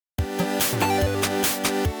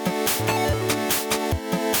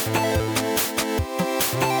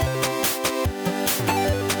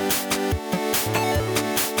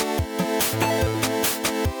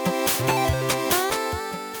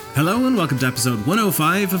welcome to episode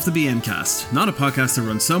 105 of the BM Cast. Not a podcast that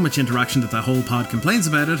runs so much interaction that the whole pod complains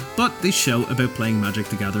about it, but the show about playing Magic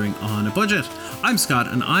the Gathering on a budget. I'm Scott,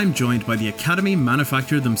 and I'm joined by the Academy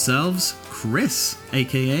manufacturer themselves, Chris,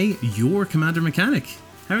 aka your Commander Mechanic.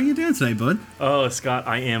 How are you doing today, bud? Oh, Scott,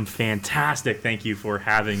 I am fantastic. Thank you for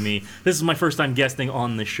having me. This is my first time guesting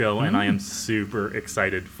on the show, and I am super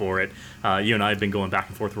excited for it. You and I have been going back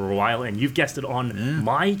and forth for a while, and you've guested on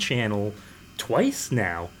my channel twice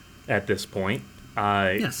now at this point.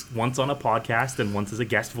 Yes. Once on a podcast and once as a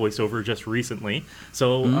guest voiceover just recently.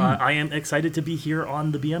 So I am excited to be here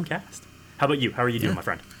on the BM Cast. How about you? How are you doing, my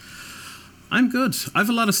friend? I'm good. I have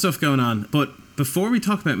a lot of stuff going on, but before we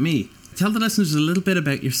talk about me, tell the listeners a little bit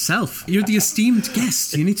about yourself. You're the esteemed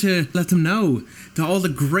guest. You need to let them know all the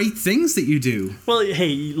great things that you do. Well,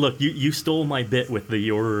 hey, look, you stole my bit with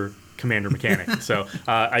your Commander Mechanic, so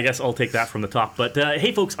I guess I'll take that from the top. But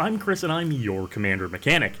hey, folks, I'm Chris, and I'm your Commander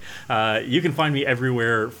Mechanic. You can find me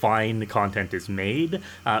everywhere fine content is made,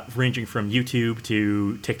 ranging from YouTube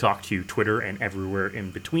to TikTok to Twitter and everywhere in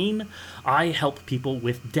between. I help people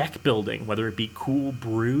with deck building, whether it be cool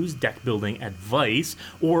brews, deck building advice,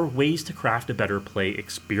 or ways to craft a better play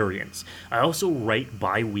experience. I also write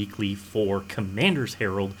bi-weekly for Commander's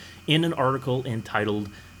Herald in an article entitled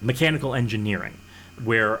Mechanical Engineering,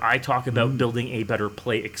 where I talk about building a better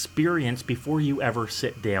play experience before you ever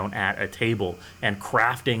sit down at a table and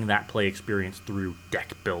crafting that play experience through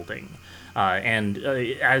deck building.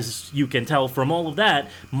 As you can tell from all of that,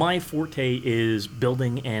 my forte is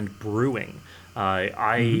building and brewing. I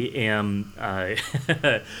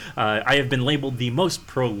have been labeled the most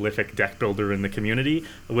prolific deck builder in the community,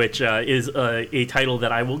 which is a title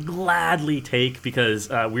that I will gladly take because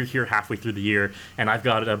we're here halfway through the year, and I've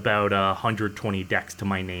got about 120 decks to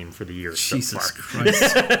my name for the year Jesus so far.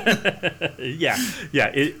 Christ.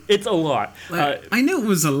 It's a lot. I knew it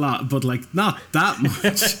was a lot, but not that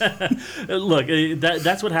much. Look,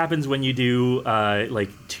 that's what happens when you do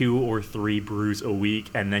 2 or 3 brews a week,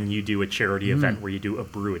 and then you do a charity event where you do a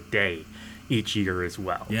brew a day each year as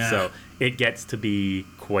well. Yeah. So it gets to be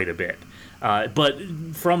quite a bit. But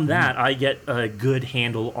from that, I get a good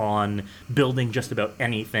handle on building just about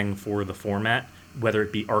anything for the format, whether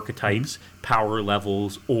it be archetypes, power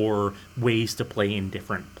levels, or ways to play in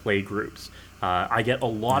different play groups. I get a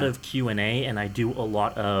lot of Q&A, and I do a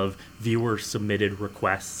lot of viewer-submitted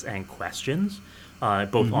requests and questions,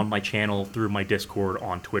 both on my channel, through my Discord,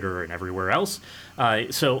 on Twitter, and everywhere else.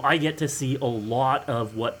 So I get to see a lot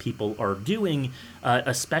of what people are doing,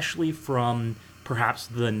 especially from perhaps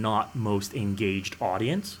the not most engaged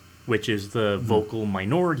audience, which is the vocal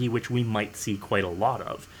minority, which we might see quite a lot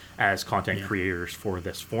of as content creators for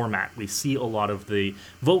this format. We see a lot of the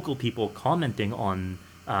vocal people commenting on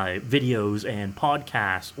videos and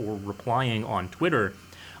podcasts or replying on Twitter.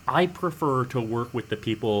 I prefer to work with the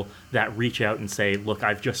people that reach out and say, look,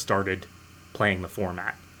 I've just started playing the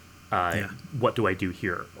format. What do I do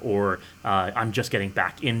here? Or I'm just getting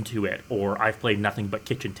back into it. Or I've played nothing but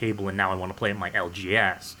Kitchen Table and now I want to play at my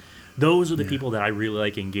LGS. Those are the people that I really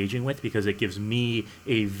like engaging with because it gives me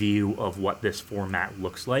a view of what this format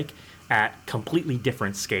looks like at completely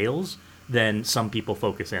different scales than some people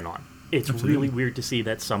focus in on. It's really weird to see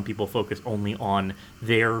that some people focus only on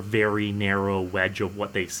their very narrow wedge of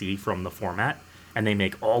what they see from the format, and they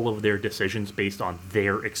make all of their decisions based on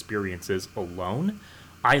their experiences alone.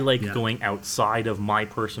 I like going outside of my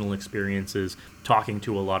personal experiences, talking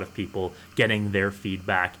to a lot of people, getting their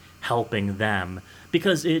feedback, helping them,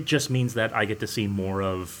 because it just means that I get to see more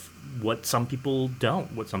of what some people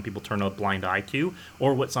don't, what some people turn a blind eye to,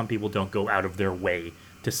 or what some people don't go out of their way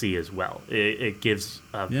to see as well. It gives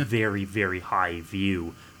a very, very high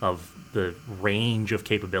view of the range of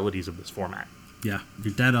capabilities of this format. Yeah,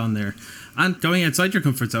 you're dead on there. And going outside your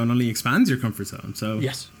comfort zone only expands your comfort zone. So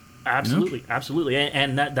yes, absolutely, absolutely.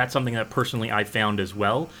 And that's something that personally I found as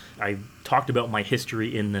well. I talked about my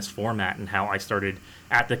history in this format and how I started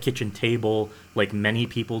at the kitchen table like many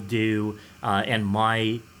people do, and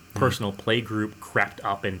my personal play group crept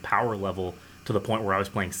up in power level to the point where I was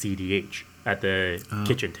playing CDH at the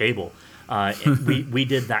kitchen table. We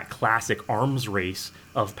did that classic arms race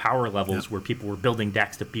of power levels where people were building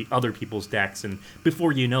decks to beat other people's decks, and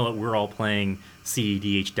before you know it, we're all playing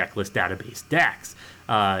CEDH decklist database decks.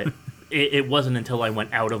 It wasn't until I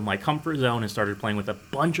went out of my comfort zone and started playing with a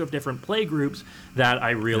bunch of different play groups that I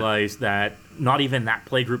realized that not even that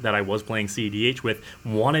play group that I was playing CEDH with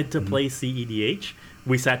wanted to play CEDH.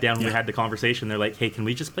 We sat down and we had the conversation. They're like, hey, can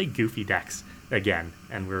we just play goofy decks again?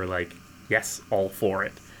 And we were like, yes, all for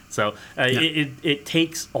it. So it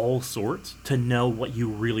takes all sorts to know what you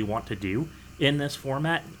really want to do in this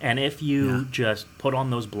format. And if you just put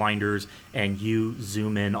on those blinders and you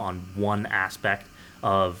zoom in on one aspect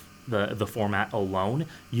of the format alone,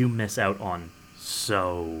 you miss out on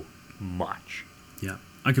so much. Yeah,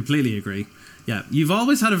 I completely agree. Yeah, you've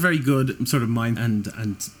always had a very good sort of mind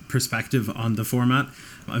and perspective on the format.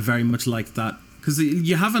 I very much like that, because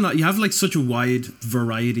you have like such a wide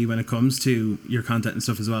variety when it comes to your content and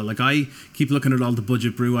stuff as well. Like, I keep looking at all the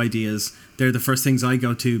budget brew ideas. They're the first things I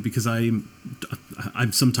go to, because I'm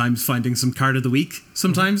sometimes finding some card of the week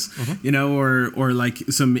sometimes, you know, or like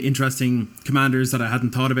some interesting commanders that I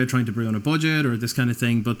hadn't thought about trying to brew on a budget or this kind of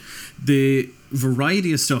thing. But the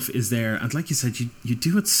variety of stuff is there, and like you said, you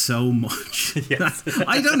do it so much. Yes.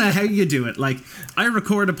 I don't know how you do it. Like, I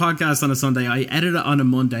record a podcast on a Sunday, I edit it on a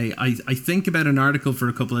Monday, I think about an article for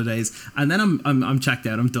a couple of days, and then I'm checked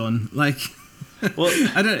out, I'm done. Like, well,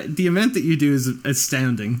 the amount that you do is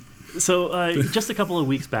astounding. So just a couple of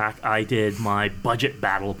weeks back, I did my budget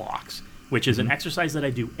battle box, which is an exercise that I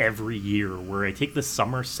do every year, where I take the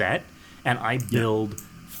summer set and I build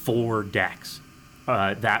 4 decks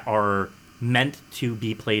that are meant to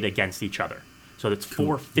be played against each other. So that's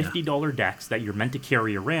 4 $50 decks that you're meant to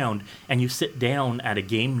carry around, and you sit down at a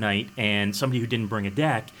game night, and somebody who didn't bring a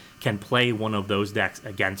deck can play one of those decks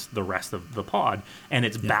against the rest of the pod, and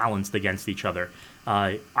it's balanced against each other.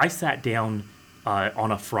 I sat down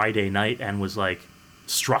on a Friday night and was like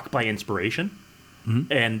struck by inspiration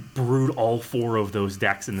and brewed all 4 of those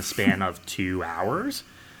decks in the span of 2 hours.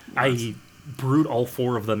 I brewed all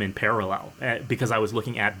 4 of them in parallel because I was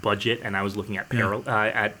looking at budget and I was looking at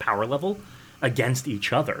at power level against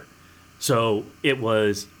each other. So it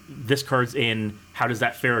was, this card's in, how does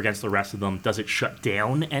that fare against the rest of them? Does it shut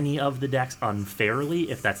down any of the decks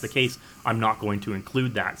unfairly? If that's the case, I'm not going to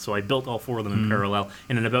include that. So I built all 4 of them in parallel,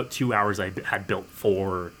 and in about 2 hours I had built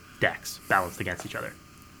 4 decks balanced against each other.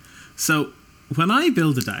 So when I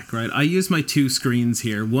build a deck, right, I use my 2 screens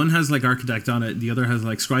here. One has like Architect on it, the other has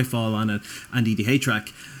like Scryfall on it and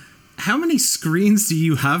EDHREC. How many screens do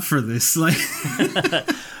you have for this? Like,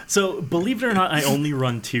 so believe it or not, I only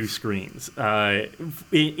run 2 screens.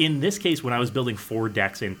 In this case, when I was building 4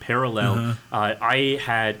 decks in parallel, I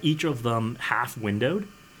had each of them half windowed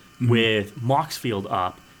with Moxfield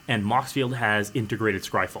up, and Moxfield has integrated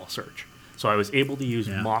Scryfall search. So I was able to use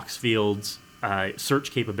Moxfield's search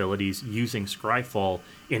capabilities using Scryfall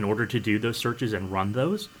in order to do those searches and run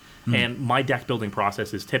those. And my deck building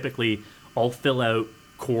process is typically, I'll fill out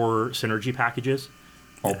core synergy packages,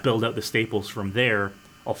 I'll build out the staples from there,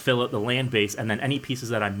 I'll fill out the land base, and then any pieces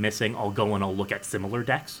that I'm missing, I'll go and I'll look at similar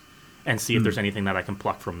decks and see if there's anything that I can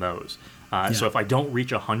pluck from those. So if I don't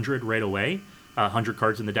reach 100 right away, 100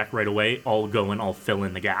 cards in the deck right away, I'll go and I'll fill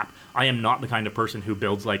in the gap. I am not the kind of person who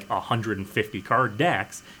builds like 150 card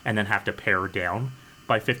decks and then have to pare down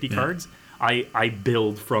by 50 cards. I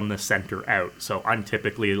build from the center out. So I'm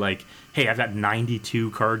typically like, hey, I've got 92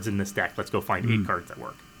 cards in this deck. Let's go find 8 cards that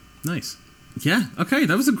work. Nice. Yeah, okay,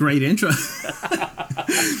 that was a great intro.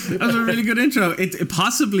 That was a really good intro. It's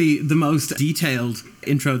possibly the most detailed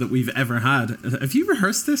intro that we've ever had. Have you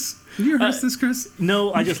rehearsed this? Have you rehearsed this, Chris?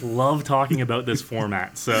 No, I just love talking about this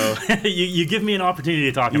format. So you give me an opportunity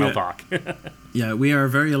to talk and I'll talk. Yeah, we are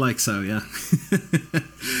very alike, so yeah.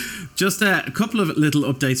 Just a couple of little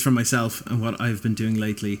updates from myself and what I've been doing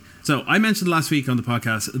lately. So I mentioned last week on the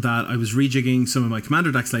podcast that I was rejigging some of my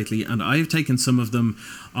commander decks lately, and I've taken some of them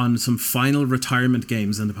on some final retirement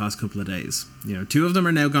games in the past couple of days. You know, 2 of them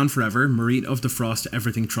are now gone forever: Marite of the Frost,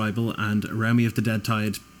 Everything Tribal, and Arami of the Dead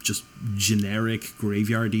Tide, just generic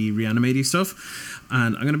graveyardy reanimatey stuff.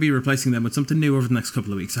 And I'm going to be replacing them with something new over the next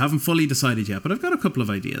couple of weeks. I haven't fully decided yet, but I've got a couple of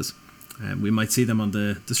ideas. We might see them on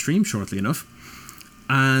the stream shortly enough.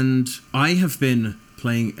 And I have been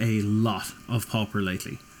playing a lot of Pauper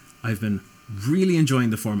lately. I've been really enjoying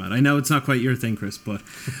the format. I know it's not quite your thing, Chris, but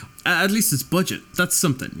at least it's budget. That's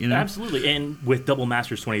something, you know? Absolutely. And with Double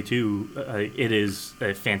Masters 22, it is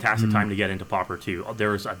a fantastic time to get into Pauper too.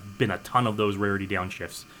 There's been a ton of those rarity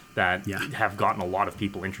downshifts that have gotten a lot of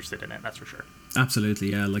people interested in it, that's for sure.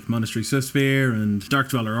 Absolutely, yeah. Like Monastery Swiftspear and Dark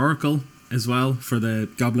Dweller Oracle as well for the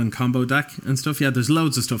Goblin combo deck and stuff. Yeah, there's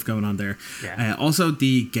loads of stuff going on there. Yeah. Also,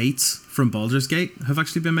 the gates from Baldur's Gate have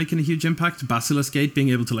actually been making a huge impact. Basilisk Gate, being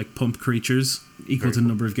able to like pump creatures equal to the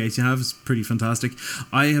number of gates you have, is pretty fantastic.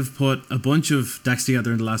 I have put a bunch of decks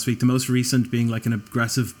together in the last week, the most recent being like an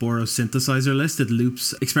aggressive Boros synthesizer list. It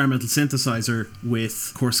loops experimental synthesizer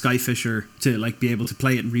with core Skyfisher to like be able to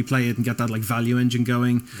play it and replay it and get that like value engine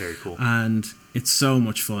going. Very cool. And it's so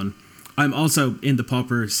much fun. I'm also in the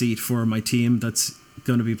Pauper seat for my team that's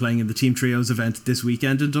going to be playing in the Team Trios event this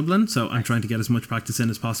weekend in Dublin, so I'm trying to get as much practice in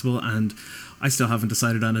as possible, and I still haven't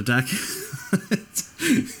decided on a deck.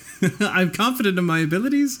 I'm confident in my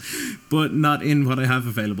abilities, but not in what I have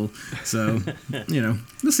available. So,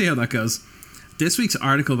 we'll see how that goes. This week's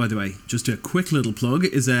article, by the way, just a quick little plug,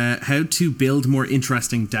 is how to build more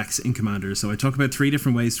interesting decks in Commander. So I talk about 3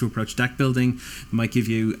 different ways to approach deck building. It might give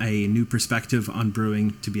you a new perspective on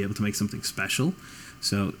brewing to be able to make something special.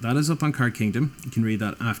 So that is up on Card Kingdom. You can read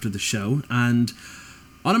that after the show. And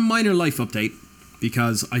on a minor life update,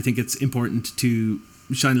 because I think it's important to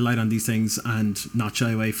shine a light on these things and not shy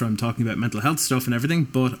away from talking about mental health stuff and everything,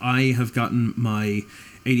 but I have gotten my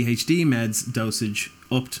ADHD meds dosage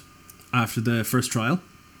upped after the first trial.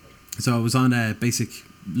 So I was on a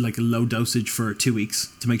low dosage for 2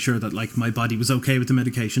 weeks to make sure that my body was okay with the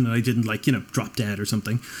medication and I didn't drop dead or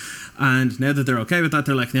something. And now that they're okay with that,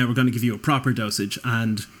 they're like, now we're going to give you a proper dosage.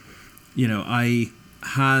 And I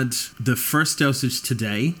had the first dosage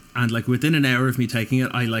today, and within an hour of me taking it,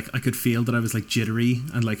 I could feel that I was jittery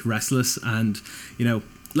and restless, and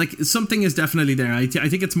something is definitely there. I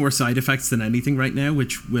think it's more side effects than anything right now,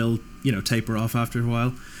 which will taper off after a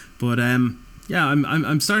while. But yeah,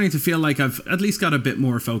 I'm starting to feel like I've at least got a bit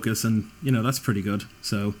more focus, and that's pretty good.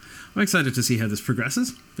 So I'm excited to see how this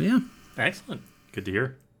progresses. But yeah, excellent, good to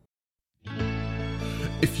hear.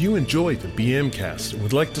 If you enjoy the BM Cast and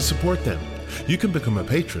would like to support them, you can become a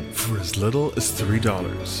patron for as little as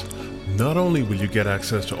 $3. Not only will you get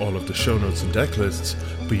access to all of the show notes and deck lists,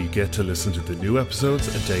 but you get to listen to the new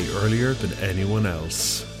episodes a day earlier than anyone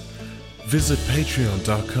else. Visit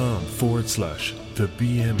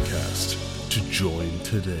patreon.com/TheBMcast to join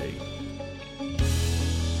today.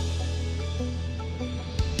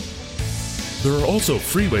 There are also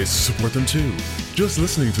free ways to support them too. Just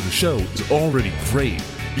listening to the show is already great.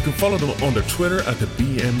 You can follow them on their Twitter at the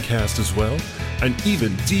BMcast as well, and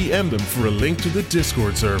even DM them for a link to the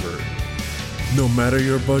Discord server. No matter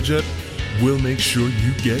your budget, we'll make sure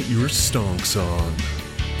you get your stonks on.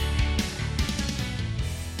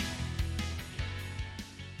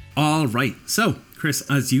 All right, so Chris,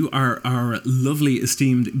 as you are our lovely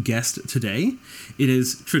esteemed guest today, it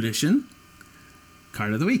is tradition,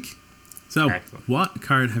 card of the week. So excellent. What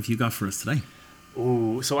card have you got for us today?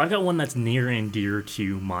 Ooh, so I've got one that's near and dear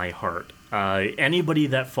to my heart. Anybody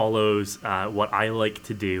that follows what I like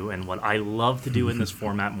to do and what I love to do in this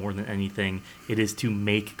format more than anything, it is to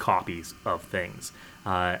make copies of things.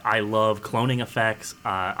 I love cloning effects.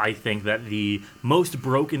 I think that the most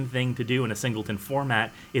broken thing to do in a singleton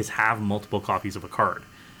format is have multiple copies of a card.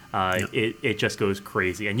 It just goes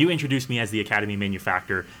crazy. And you introduced me as the Academy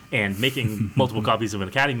Manufactor, and making multiple copies of an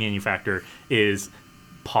Academy Manufactor is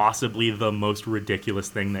possibly the most ridiculous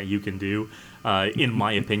thing that you can do, in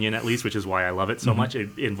my opinion at least, which is why I love it so much.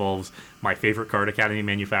 It involves my favorite card, Academy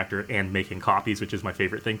Manufactor, and making copies, which is my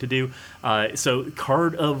favorite thing to do. So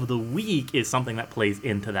card of the week is something that plays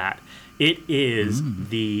into that. It is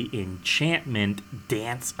the enchantment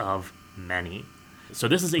Dance of Many. So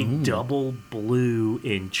this is a double blue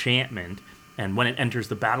enchantment, and when it enters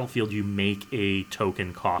the battlefield, you make a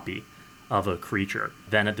token copy of a creature.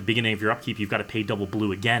 Then at the beginning of your upkeep, you've got to pay double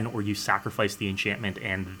blue again, or you sacrifice the enchantment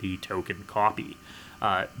and the token copy.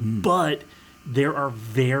 But there are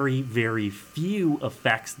very, very few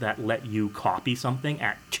effects that let you copy something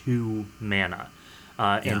at 2 mana.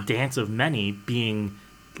 And Dance of Many, being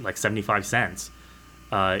 75 cents,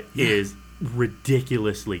 is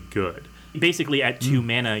ridiculously good. Basically, at 2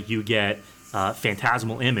 mana, you get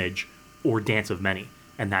Phantasmal Image or Dance of Many,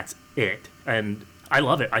 and that's it. And I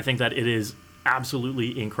love it. I think that it is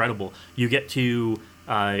absolutely incredible. You get to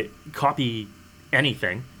copy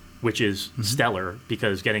anything, which is stellar,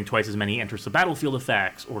 because getting twice as many enters the battlefield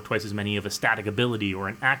effects or twice as many of a static ability or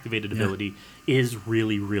an activated ability is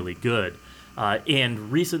really, really good.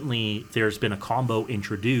 And recently, there's been a combo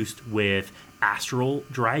introduced with Astral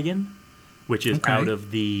Dragon, which is out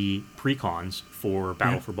of the precons for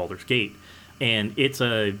Battle for Baldur's Gate. And it's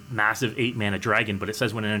a massive 8-mana dragon, but it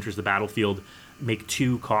says when it enters the battlefield, make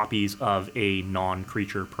 2 copies of a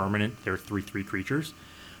non-creature permanent. They're 3/3 creatures.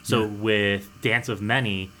 So with Dance of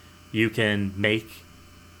Many, you can make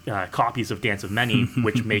copies of Dance of Many,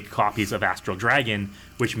 which make copies of Astral Dragon,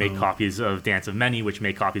 which make copies of Dance of Many, which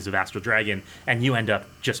make copies of Astral Dragon, and you end up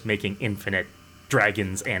just making infinite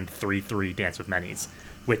dragons and 3/3 Dance of Manys,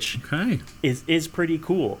 which is pretty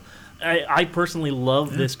cool. I personally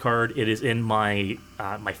love this card. It is in my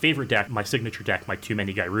my favorite deck, my signature deck, my Too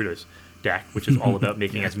Many Gyrudas deck, which is all about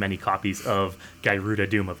making as many copies of Gyruda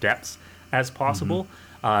Doom of Depths as possible.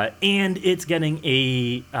 And it's getting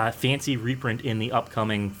a fancy reprint in the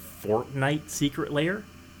upcoming Fortnite Secret Lair,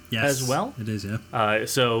 as well. It is, yeah.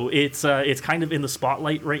 So it's kind of in the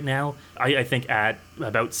spotlight right now. I think at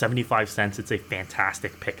about 75 cents, it's a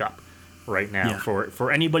fantastic pickup right now.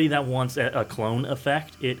 For anybody that wants a clone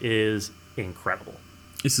effect. It is incredible.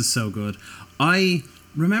 This is so good. I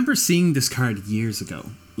remember seeing this card years ago,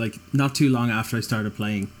 like not too long after I started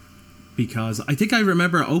playing, because I think I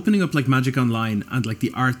remember opening up like Magic Online, and like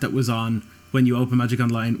the art that was on when you open Magic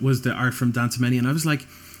Online was the art from Dance Many, and I was like,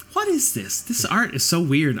 what is this? This art is so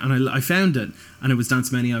weird. And I found it, and it was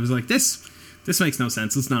Dance Many. I was like, this makes no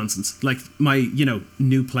sense. It's nonsense. Like my,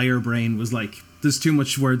 new player brain was like, there's too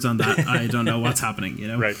much words on that. I don't know what's happening,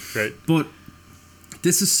 Right. But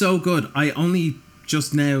this is so good. I only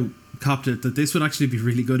just now copped it that this would actually be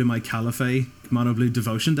really good in my Caliphate Mono Blue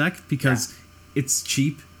Devotion deck, because it's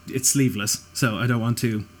cheap, it's sleeveless, so I don't want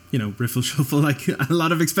to, riffle shuffle like a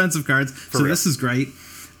lot of expensive cards. So this is great.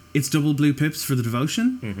 It's double blue pips for the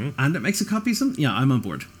Devotion, and it makes a copy of something. Yeah, I'm on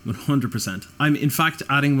board, 100%. I'm, in fact,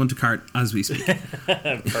 adding one to cart as we speak.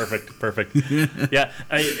 Perfect. Yeah,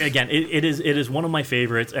 it is one of my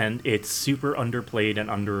favorites, and it's super underplayed and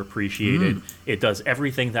underappreciated. It does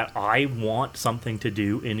everything that I want something to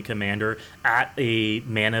do in Commander at a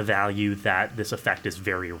mana value that this effect is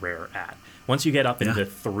very rare at. Once you get up into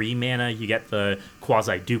 3 mana, you get the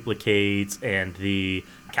quasi-duplicates and the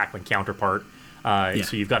Cackling Counterpart.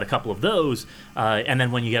 So you've got a couple of those, and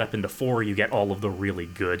then when you get up into 4, you get all of the really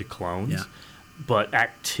good clones. Yeah. But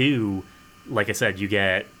at 2, like I said, you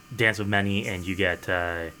get Dance of Many and you get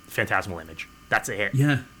Phantasmal Image. That's a hit.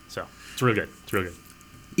 Yeah. So it's real good.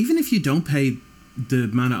 Even if you don't pay the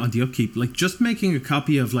mana on the upkeep, like just making a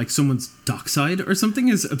copy of like someone's Dockside or something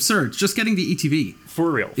is absurd. Just getting the ETB. For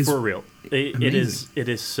real. It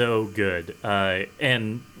is so good.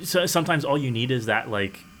 And so sometimes all you need is that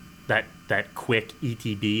like that quick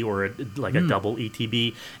ETB or a double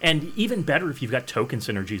ETB, and even better if you've got token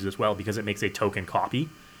synergies as well, because it makes a token copy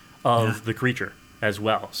of the creature as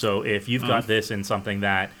well. So if you've got this in something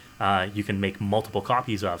that you can make multiple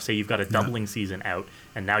copies of, say you've got a doubling season out,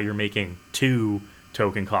 and now you're making 2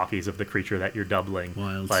 token copies of the creature that you're doubling.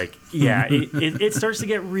 Wild. Like, yeah, it starts to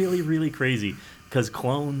get really, really crazy, because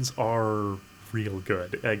clones are real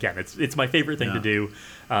good. Again, it's my favorite thing to do,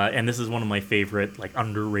 and this is one of my favorite like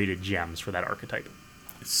underrated gems for that archetype.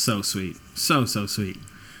 It's so sweet, so sweet.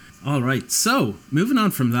 All right, so moving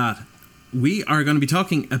on from that, we are going to be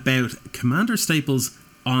talking about Commander staples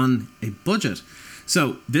on a budget.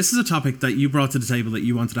 So this is a topic that you brought to the table that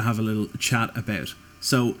you wanted to have a little chat about.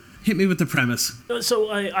 So hit me with the premise. So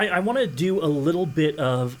I want to do a little bit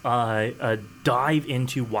of a dive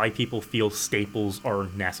into why people feel staples are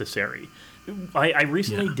necessary. I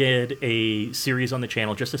recently did a series on the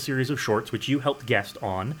channel, just a series of shorts, which you helped guest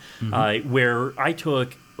on, where I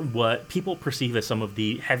took what people perceive as some of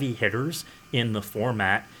the heavy hitters in the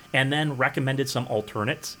format and then recommended some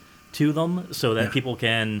alternates to them so that people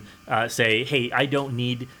can say, hey, I don't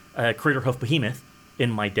need Craterhoof Behemoth in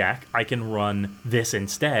my deck. I can run this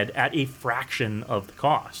instead at a fraction of the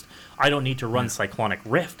cost. I don't need to run Cyclonic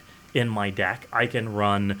Rift in my deck. I can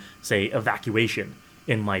run, say, Evacuation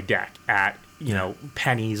in my deck at,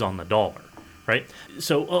 pennies on the dollar, right?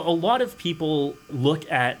 So a lot of people look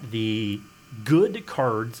at the good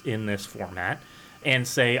cards in this format and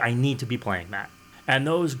say, I need to be playing that. And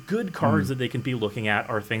those good cards that they can be looking at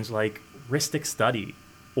are things like Rhystic Study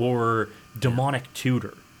or Demonic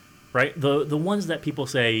Tutor, right? The ones that people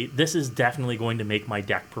say, this is definitely going to make my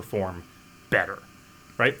deck perform better,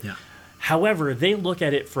 right? Yeah. However, they look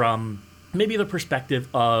at it from maybe the perspective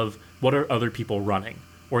of what are other people running,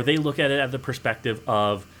 or they look at it at the perspective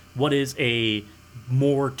of what is a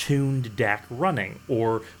more tuned deck running,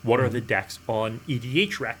 or what are the decks on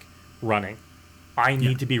EDHREC running. I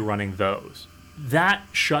need to be running those. That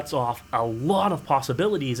shuts off a lot of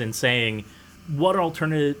possibilities in saying, what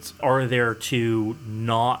alternatives are there to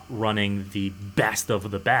not running the best of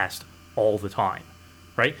the best all the time,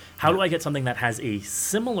 right? How do I get something that has a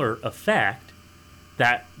similar effect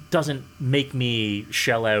that doesn't make me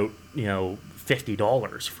shell out,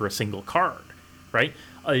 $50 for a single card, right?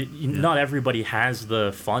 Not everybody has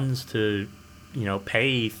the funds to,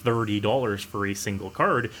 pay $30 for a single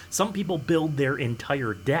card. Some people build their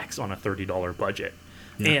entire decks on a $30 budget.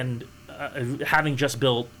 Yeah. And having just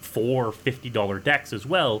built 4 $50 decks as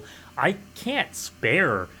well, I can't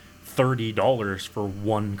spare $30 for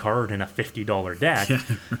one card in a $50 deck. Yeah,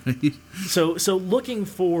 right. So looking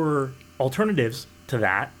for alternatives to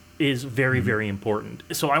that is very, very important.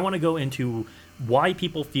 So I want to go into why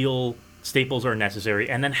people feel staples are necessary,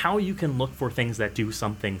 and then how you can look for things that do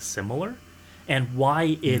something similar, and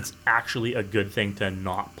why it's actually a good thing to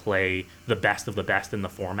not play the best of the best in the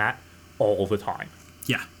format all the time.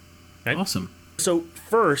 Yeah. Right? Awesome. So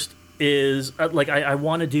first is, I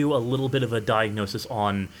want to do a little bit of a diagnosis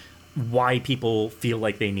on why people feel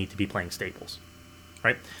like they need to be playing staples,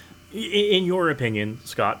 right? In your opinion,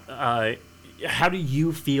 Scott, how do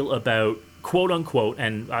you feel about quote unquote,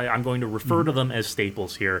 and I'm going to refer to them as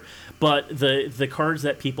staples here, but the cards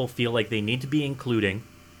that people feel like they need to be including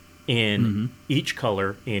in each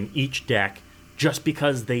color, in each deck, just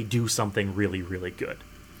because they do something really, really good,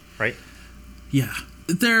 right? Yeah,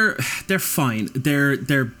 they're fine.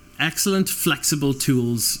 They're excellent, flexible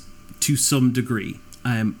tools to some degree.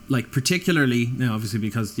 Like particularly now, obviously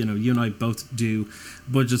because you and I both do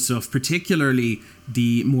budget stuff. Particularly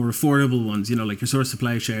the more affordable ones, like your Source of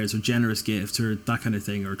Plowshares or Generous Gifts or that kind of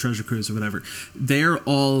thing, or Treasure Cruise or whatever. They're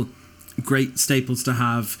all great staples to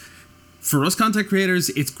have. For us content creators,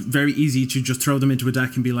 it's very easy to just throw them into a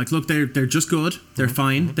deck and be like, look, they're just good. They're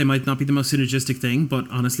fine. They might not be the most synergistic thing, but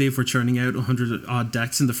honestly, if we're churning out 100 odd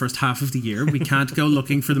decks in the first half of the year, we can't go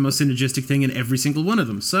looking for the most synergistic thing in every single one of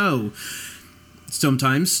them. So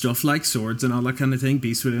sometimes stuff like swords and all that kind of thing,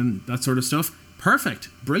 Beast Within, that sort of stuff, perfect,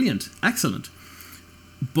 brilliant, excellent.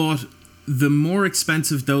 But the more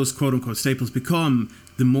expensive those quote-unquote staples become,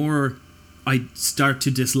 the more I start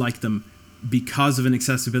to dislike them because of an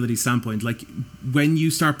accessibility standpoint. Like, when you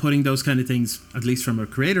start putting those kind of things, at least from a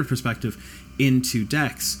creator perspective, into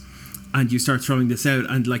decks, and you start throwing this out,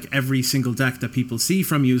 and like every single deck that people see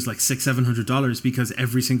from you is like $600-700 because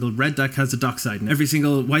every single red deck has a Dockside and every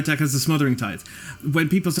single white deck has a Smothering Tithe. When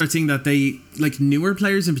people start seeing that, they, like newer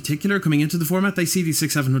players in particular coming into the format, they see these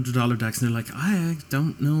 $600-700 decks and they're like, I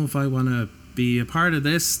don't know if I want to be a part of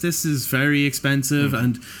this. This is very expensive,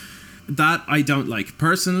 and that I don't like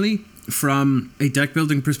personally. From a deck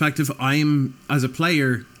building perspective, I'm, as a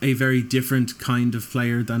player, a very different kind of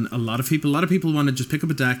player than a lot of people. A lot of people want to just pick up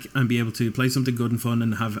a deck and be able to play something good and fun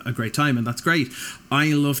and have a great time, and that's great. I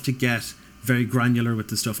love to get very granular with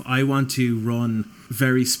the stuff. I want to run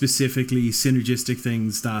very specifically synergistic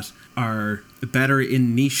things that are better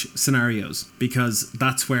in niche scenarios, because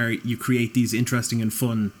that's where you create these interesting and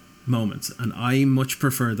fun moments, and I much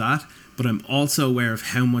prefer that. But I'm also aware of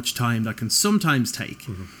how much time that can sometimes take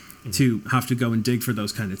to have to go and dig for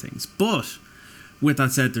those kind of things. But with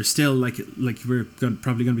that said, there's still like we're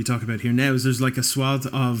probably going to be talking about here now, is there's like a swath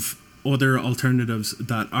of other alternatives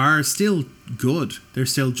that are still good. They're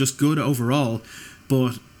still just good overall,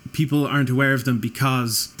 but people aren't aware of them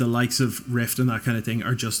because the likes of Rift and that kind of thing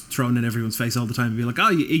are just thrown in everyone's face all the time and be like, oh,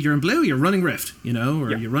 you're in blue, you're running Rift,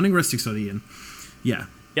 or you're running Rhystic Study, and Yeah,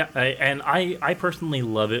 I personally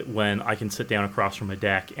love it when I can sit down across from a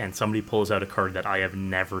deck and somebody pulls out a card that I have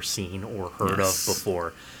never seen or heard of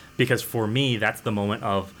before. Because for me, that's the moment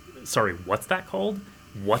of, sorry, what's that called?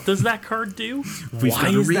 What does that card do? Why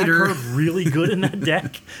is that card really good in that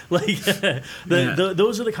deck? Like,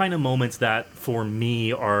 those are the kind of moments that for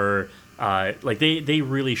me are, they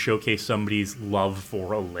really showcase somebody's love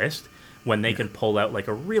for a list when they can pull out like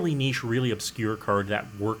a really niche, really obscure card that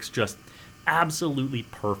works just absolutely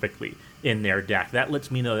perfectly in their deck. That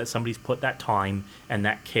lets me know that somebody's put that time and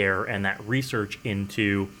that care and that research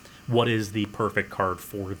into what is the perfect card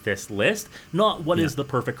for this list, not what is the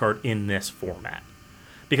perfect card in this format.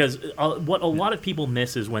 Because what a lot of people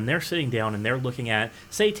miss is when they're sitting down and they're looking at,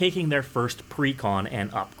 say, taking their first precon and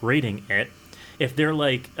upgrading it, if they're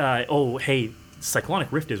like, oh, hey,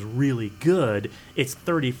 Cyclonic Rift is really good, it's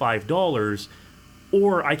 $35,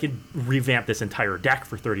 or I could revamp this entire deck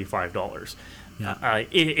for $35. Yeah.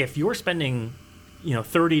 If you're spending,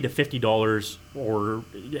 $30 to $50,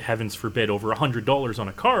 or heavens forbid, over $100 on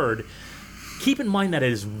a card, keep in mind that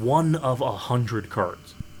it is one of 100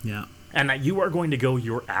 cards. Yeah. And that you are going to go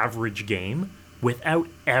your average game without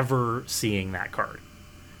ever seeing that card.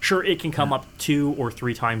 Sure, it can come up 2 or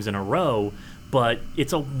 3 times in a row, but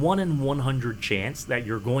it's a 1 in 100 chance that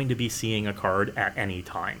you're going to be seeing a card at any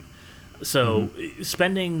time. So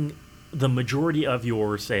spending the majority of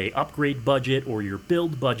your, say, upgrade budget or your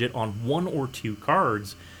build budget on 1 or 2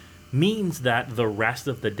 cards means that the rest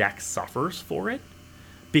of the deck suffers for it,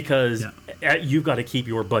 because you've got to keep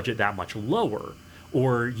your budget that much lower,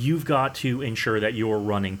 or you've got to ensure that you're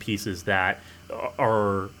running pieces that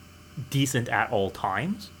are decent at all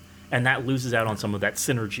times, and that loses out on some of that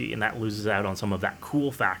synergy, and that loses out on some of that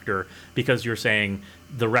cool factor, because you're saying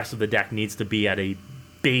the rest of the deck needs to be at a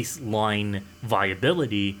baseline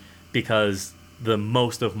viability, because the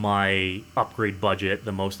most of my upgrade budget,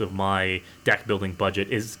 the most of my deck building budget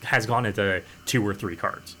has gone into 2 or 3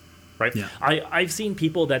 cards, right? Yeah. I've seen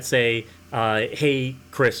people that say, hey,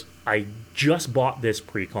 Chris, I just bought this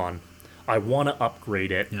precon. I want to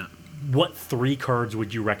upgrade it. Yeah. What 3 cards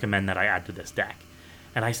would you recommend that I add to this deck?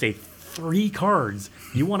 And I say 3 cards.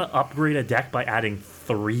 You want to upgrade a deck by adding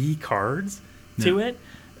 3 cards to it?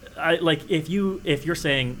 If you're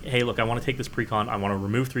saying, hey, look, I want to take this precon, I want to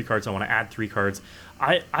remove 3 cards, I want to add 3 cards,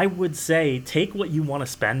 I would say take what you want to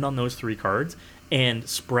spend on those 3 cards and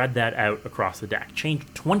spread that out across the deck. Change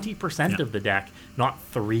 20% of the deck, not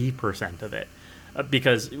 3% of it.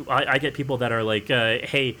 Because I get people that are like,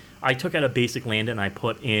 hey, I took out a basic land and I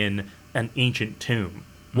put in an Ancient Tomb.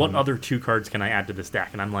 What other 2 cards can I add to this deck?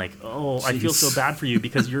 And I'm like, jeez. I feel so bad for you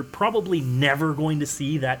because you're probably never going to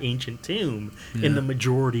see that Ancient Tomb in the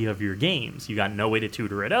majority of your games. You got no way to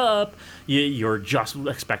tutor it up. You're just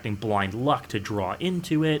expecting blind luck to draw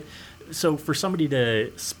into it. So for somebody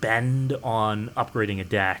to spend on upgrading a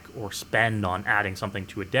deck or spend on adding something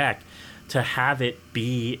to a deck, to have it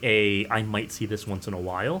be I might see this once in a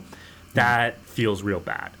while, that feels real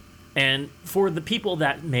bad. And for the people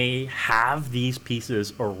that may have these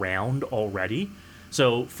pieces around already,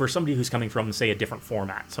 so for somebody who's coming from, say, a different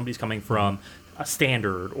format, somebody's coming from a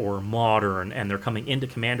standard or modern, and they're coming into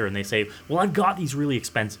Commander and they say, well, I've got these really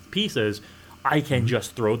expensive pieces, I can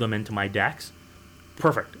just throw them into my decks.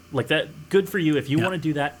 Perfect. Like that, good for you. If you want to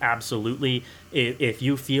do that, absolutely. If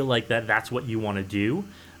you feel like that's what you want to do,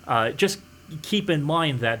 just keep in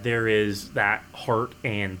mind that there is that heart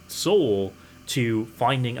and soul to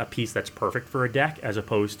finding a piece that's perfect for a deck as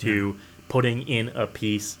opposed to putting in a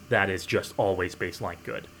piece that is just always baseline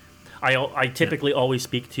good. I typically always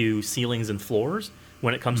speak to ceilings and floors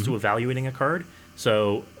when it comes to evaluating a card.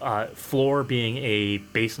 So floor being a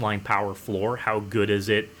baseline power floor, how good is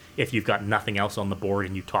it if you've got nothing else on the board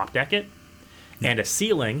and you top deck it? And a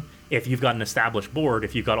ceiling, if you've got an established board,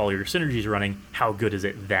 if you've got all your synergies running, how good is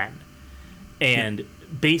it then? And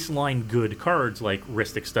baseline good cards like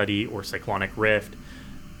Rhystic Study or Cyclonic Rift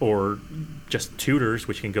or just tutors,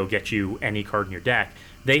 which can go get you any card in your deck,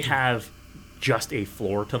 they have just a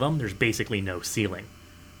floor to them. There's basically no ceiling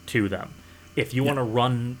to them. If you want to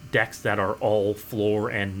run decks that are all floor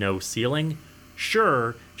and no ceiling,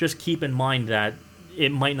 sure, just keep in mind that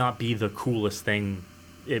it might not be the coolest thing.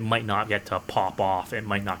 It might not get to pop off. It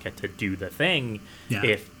might not get to do the thing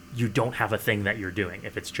if you don't have a thing that you're doing,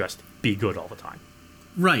 if it's just be good all the time.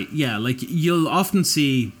 Right, yeah. Like, you'll often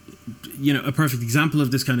see, a perfect example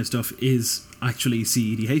of this kind of stuff is actually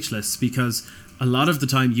CEDH lists, because a lot of the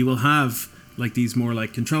time you will have like these more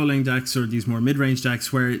like controlling decks or these more mid-range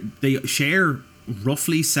decks where they share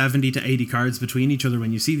roughly 70 to 80 cards between each other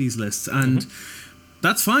when you see these lists, and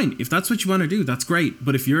that's fine. If that's what you want to do, that's great.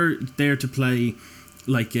 But if you're there to play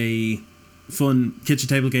like a fun kitchen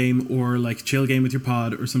table game or like chill game with your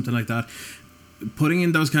pod or something like that, putting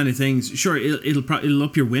in those kind of things, sure, it'll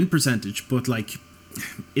up your win percentage, but like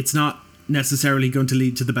it's not necessarily going to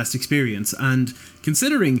lead to the best experience. And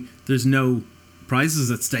considering there's no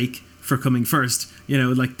prizes at stake for coming first,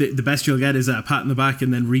 like the best you'll get is a pat in the back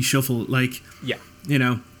and then reshuffle. Like,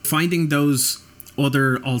 finding those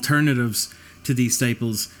other alternatives to these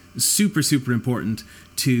staples is super, super important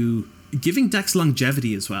to giving decks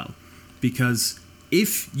longevity as well. Because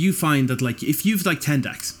if you find that, like, if you've like 10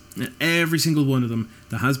 decks, every single one of them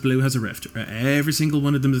that has blue has a Rift, or every single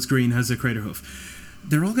one of them that's green has a Crater Hoof,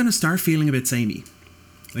 they're all going to start feeling a bit samey.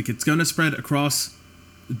 Like, it's going to spread across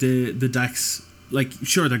the decks. Like,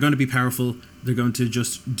 sure, they're going to be powerful, they're going to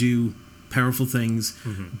just do powerful things,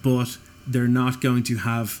 but they're not going to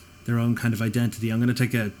have their own kind of identity. I'm going to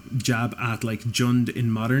take a jab at like Jund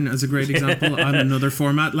in Modern as a great example on another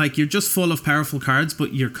format. Like, you're just full of powerful cards,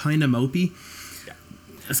 but you're kind of mopey.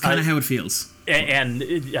 That's kind of how it feels. And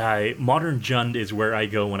Modern Jund is where I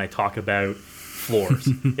go when I talk about floors.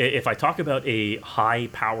 If I talk about a high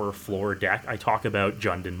power floor deck, I talk about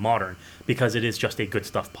Jund in Modern because it is just a good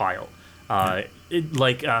stuff pile.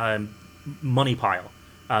 Money Pile,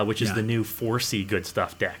 which is the new 4C good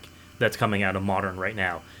stuff deck that's coming out of Modern right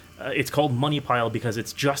now. It's called Money Pile because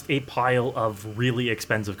it's just a pile of really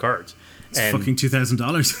expensive cards. It's fucking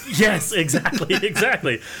 $2,000. Yes,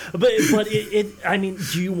 exactly. But I mean,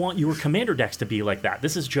 do you want your Commander decks to be like that?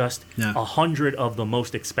 This is just 100 of the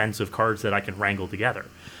most expensive cards that I can wrangle together.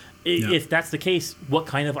 If that's the case, what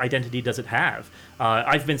kind of identity does it have?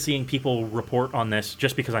 I've been seeing people report on this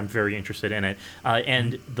just because I'm very interested in it.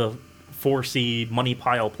 And the 4C Money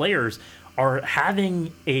Pile players are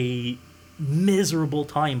having a miserable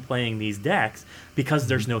time playing these decks because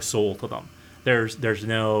there's no soul to them. There's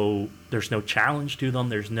no challenge to them.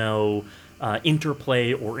 There's no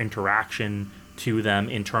interplay or interaction to them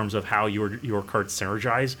in terms of how your cards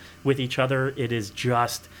synergize with each other. It is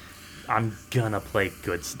just, I'm gonna play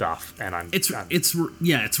good stuff, and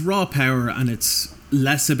it's raw power, and it's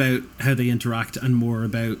less about how they interact and more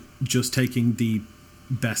about just taking the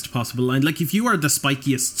best possible line. Like, if you are the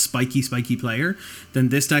spikiest, spiky player, then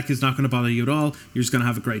this deck is not going to bother you at all. You're just going to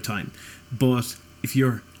have a great time. But if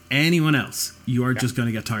you're anyone else, you are just going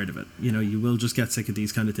to get tired of it. You know, you will just get sick of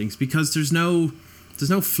these kind of things because there's no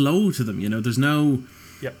flow to them. You know, there's no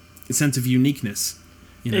sense of uniqueness.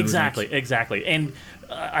 You know, exactly. And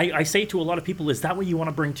I say to a lot of people, is that what you want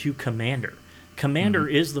to bring to Commander? Commander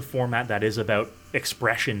is the format that is about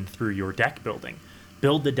expression through your deck building.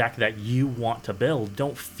 Build the deck that you want to build.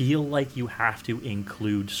 Don't feel like you have to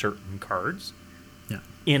include certain cards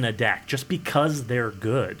in a deck just because they're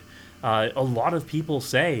good. A lot of people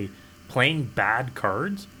say playing bad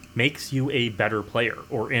cards makes you a better player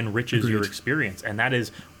or enriches your experience, and that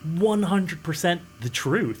is 100% the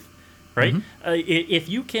truth, right? If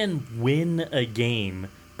you can win a game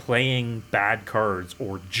playing bad cards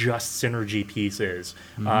or just synergy pieces,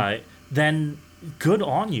 then good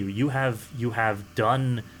on you. You have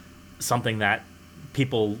done something that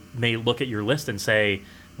people may look at your list and say,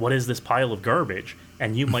 what is this pile of garbage?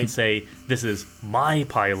 And you might say, this is my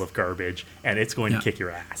pile of garbage, and it's going to kick your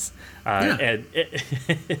ass. And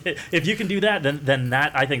if you can do that, then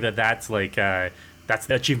that, I think that's like that's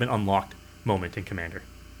the achievement unlocked moment in Commander.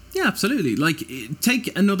 Yeah, absolutely. Like,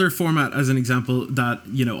 take another format as an example that,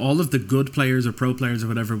 you know, all of the good players or pro players or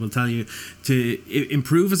whatever will tell you to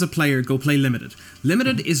improve as a player, go play Limited.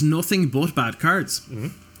 Limited is nothing but bad cards.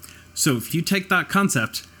 So if you take that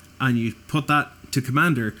concept and you put that to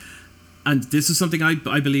Commander, and this is something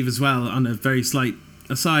I believe as well, on a very slight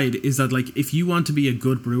aside, is that, like, if you want to be a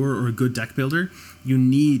good brewer or a good deck builder, you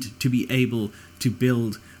need to be able to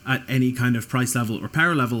build at any kind of price level or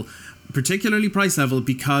power level, particularly price level,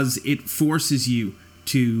 because it forces you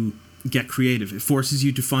to get creative. It forces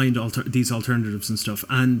you to find these alternatives and stuff,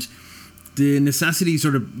 and the necessity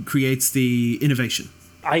sort of creates the innovation.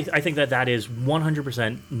 I think that is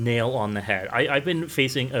 100% nail on the head. I've been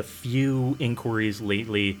facing a few inquiries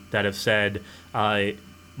lately that have said,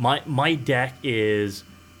 my deck is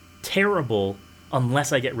terrible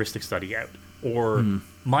unless I get Rhystic Study out, or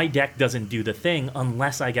my deck doesn't do the thing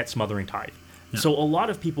unless I get Smothering Tithe. So a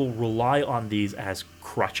lot of people rely on these as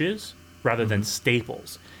crutches rather than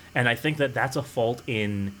staples. And I think that that's a fault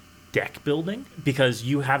in deck building, because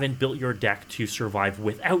you haven't built your deck to survive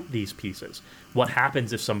without these pieces. What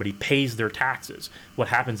happens if somebody pays their taxes? What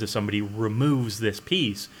happens if somebody removes this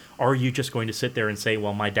piece? Are you just going to sit there and say,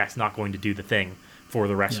 well, my deck's not going to do the thing for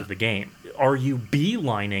the rest of the game? Are you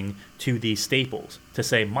beelining to these staples to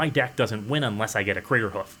say, my deck doesn't win unless I get a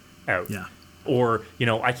Craterhoof out? Or, you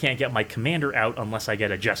know, I can't get my Commander out unless I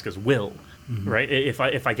get a Jeska's Will, right? If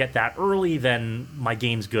I get that early, then my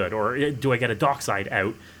game's good. Or do I get a Dockside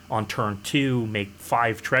out on turn 2, make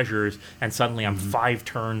 5 treasures, and suddenly I'm 5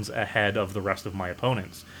 turns ahead of the rest of my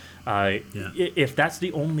opponents? If that's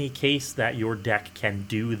the only case that your deck can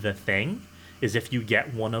do the thing, is if you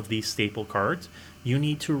get one of these staple cards, you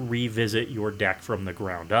need to revisit your deck from the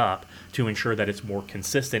ground up to ensure that it's more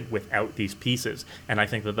consistent without these pieces. And I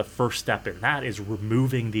think that the first step in that is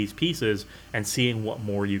removing these pieces and seeing what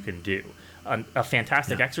more you can do. A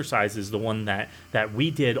fantastic exercise is the one that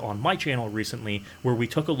we did on my channel recently, where we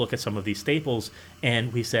took a look at some of these staples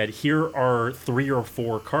and we said, here are 3 or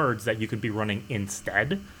 4 cards that you could be running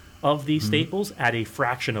instead of these staples at a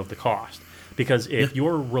fraction of the cost. Because if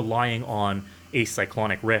you're relying on a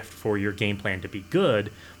Cyclonic Rift for your game plan to be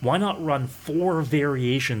good, why not run 4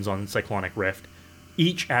 variations on Cyclonic Rift,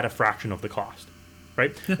 each at a fraction of the cost,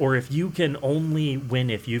 right? Or if you can only win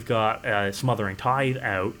if you've got Smothering Tithe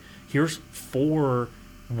out, here's 4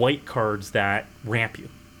 white cards that ramp you,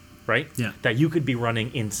 right? That you could be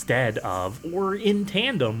running instead of, or in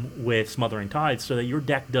tandem with Smothering Tithe, so that your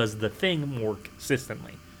deck does the thing more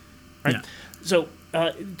consistently, right? So,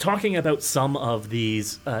 talking about some of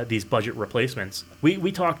these budget replacements,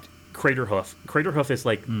 we talked Craterhoof. Craterhoof is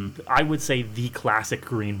like, I would say, the classic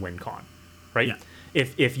green win con, right?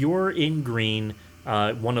 If you're in green,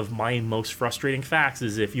 one of my most frustrating facts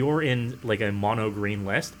is if you're in like a mono green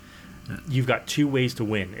list, you've got 2 ways to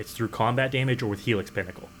win. It's through combat damage or with Helix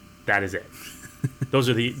Pinnacle. That is it. Those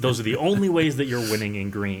are the only ways that you're winning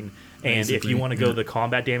in green. And basically, if you want to go the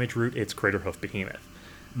combat damage route, it's Craterhoof Behemoth.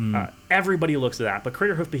 Everybody looks at that, but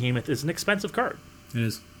Craterhoof Behemoth is an expensive card. It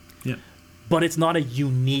is, but it's not a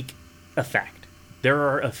unique effect. There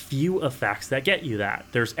are a few effects that get you that.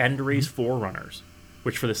 There's Enduray's Forerunners,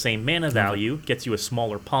 which for the same mana value gets you a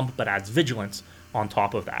smaller pump, but adds Vigilance on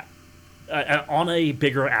top of that. On a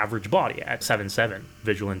bigger average body at 7/7,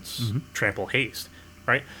 Vigilance, Trample, Haste,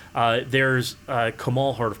 right? There's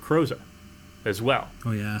Kamal, Heart of Kroza as well.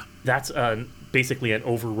 Oh, yeah. That's basically an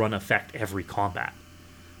overrun effect every combat,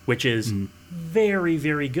 which is very,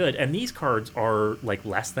 very good. And these cards are like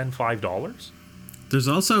less than $5. There's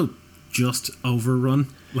also Just Overrun.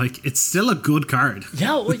 Like, it's still a good card.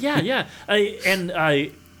 Yeah, well, yeah.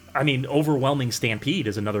 I mean, Overwhelming Stampede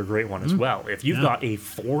is another great one as well. If you've got a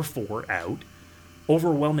 4/4 out,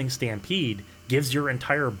 Overwhelming Stampede gives your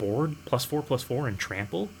entire board +4/+4 and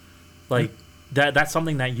trample. Like, that's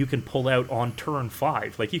something that you can pull out on turn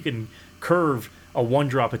 5. Like, you can curve a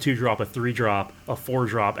 1-drop, a 2-drop, a 3-drop, a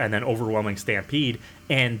 4-drop, and then Overwhelming Stampede,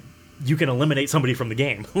 and you can eliminate somebody from the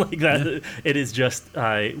game. Like that, it is just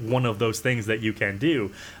one of those things that you can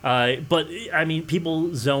do. But I mean,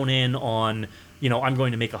 people zone in on, I'm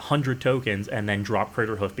going to make 100 tokens and then drop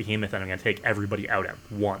Craterhoof Behemoth, and I'm going to take everybody out at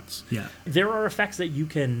once. Yeah, there are effects that you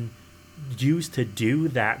can use to do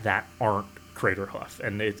that aren't Craterhoof,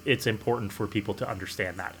 and it's important for people to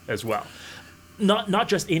understand that as well. Not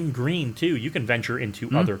just in green too. You can venture into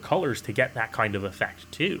other colors to get that kind of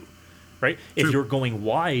effect too. Right? True. If you're going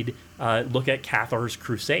wide, look at Cathar's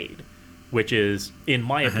Crusade, which is, in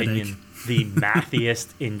my opinion, the mathiest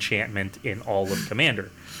enchantment in all of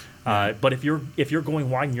Commander. But if you're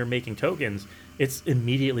going wide and you're making tokens, it's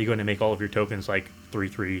immediately going to make all of your tokens like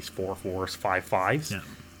 3/3s, 4/4s, 5/5s,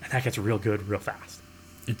 and that gets real good real fast.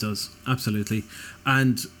 It does, absolutely.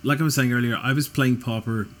 And like I was saying earlier, I was playing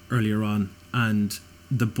Pauper earlier on, and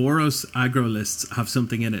the Boros aggro lists have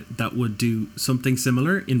something in it that would do something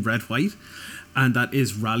similar in red-white, and that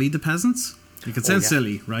is Rally the Peasants. It could sound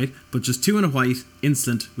silly, right? But just 2 and a white,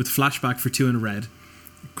 instant, with flashback for 2 and a red.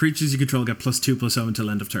 Creatures you control get +2/+0 until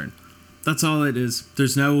end of turn. That's all it is.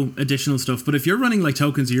 There's no additional stuff. But if you're running like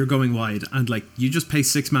tokens or you're going wide, and like you just pay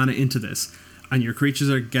 6 mana into this, and your creatures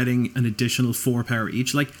are getting an additional 4 power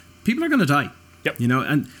each, like, people are going to die. Yep.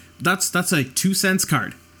 And that's a 2 cents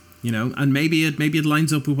card. And maybe it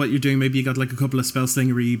lines up with what you're doing. Maybe you got like a couple of spell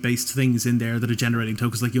slingery based things in there that are generating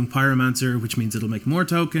tokens, like Young Pyromancer, which means it'll make more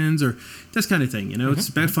tokens, or this kind of thing. It's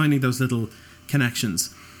about finding those little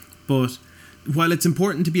connections. But while it's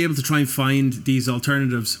important to be able to try and find these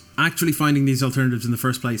alternatives, actually finding these alternatives in the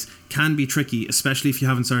first place can be tricky, especially if you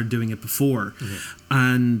haven't started doing it before.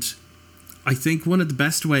 And I think one of the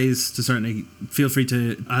best ways to, certainly feel free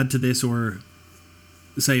to add to this or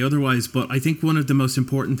say otherwise, but I think one of the most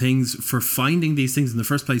important things for finding these things in the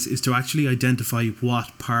first place is to actually identify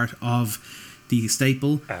what part of the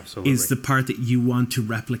staple is the part that you want to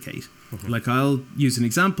replicate. Like, I'll use an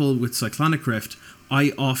example with Cyclonic Rift.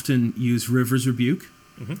 I often use River's Rebuke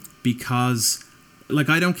because, like,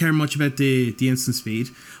 I don't care much about the instant speed.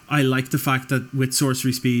 I like the fact that with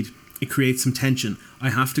sorcery speed, it creates some tension. I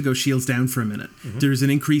have to go shields down for a minute. There's an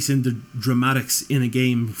increase in the dramatics in a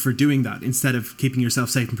game for doing that, instead of keeping yourself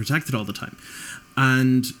safe and protected all the time.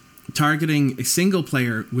 And targeting a single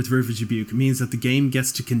player with River's Rebuke means that the game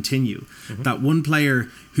gets to continue. That one player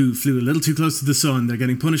who flew a little too close to the sun, they're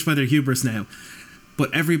getting punished by their hubris now,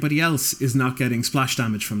 but everybody else is not getting splash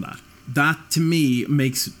damage from that. That, to me,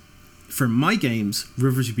 makes, for my games,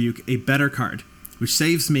 River's Rebuke a better card, which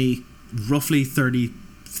saves me roughly $34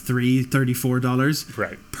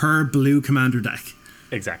 per blue commander deck.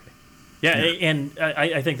 Exactly. Yeah. And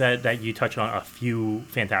I think that you touch on a few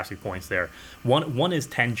fantastic points there. One is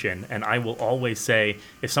tension, and I will always say,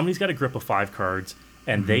 if somebody's got a grip of 5 cards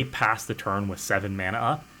and they pass the turn with 7 mana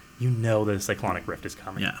up, that a Cyclonic Rift is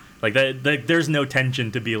coming. Yeah. Like, there's no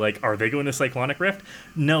tension to be like, are they going to Cyclonic Rift?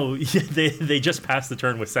 No, they just passed the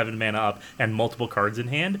turn with 7 mana up and multiple cards in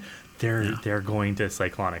hand. They're going to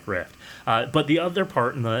Cyclonic Rift. But the other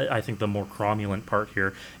part, and I think the more cromulent part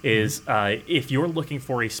here, is if you're looking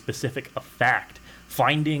for a specific effect,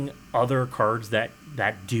 finding other cards that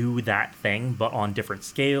do that thing, but on different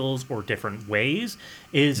scales or different ways,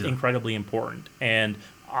 is incredibly important. And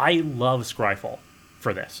I love Scryfall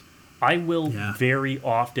for this. I will very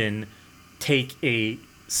often take a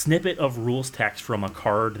snippet of rules text from a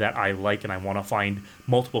card that I like and I want to find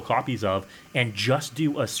multiple copies of, and just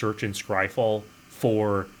do a search in Scryfall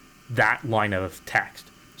for that line of text.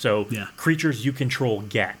 So creatures you control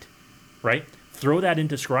get, right? Throw that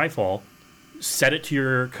into Scryfall, set it to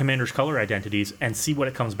your commander's color identities, and see what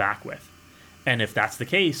it comes back with. And if that's the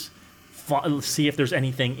case, see if there's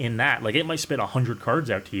anything in that. Like, it might spit 100 cards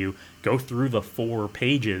out to you. Go through the 4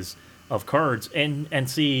 pages of cards and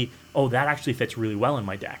see, oh, that actually fits really well in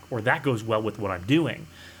my deck, or that goes well with what I'm doing.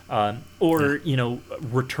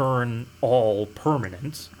 Return all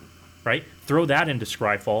permanents, right? Throw that into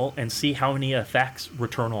Scryfall and see how many effects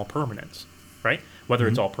return all permanents, right? Whether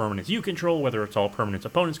it's all permanents you control, whether it's all permanents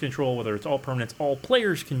opponents control, whether it's all permanents all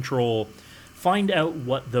players control. Find out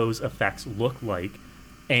what those effects look like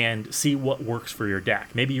and see what works for your deck.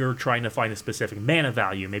 Maybe you're trying to find a specific mana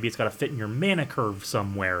value. Maybe it's got to fit in your mana curve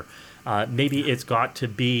somewhere. Maybe it's got to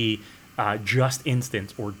be just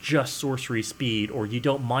instants or just sorcery speed, or you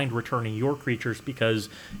don't mind returning your creatures because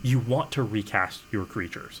you want to recast your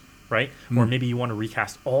creatures, right? Or maybe you want to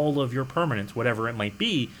recast all of your permanents, whatever it might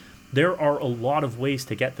be. There are a lot of ways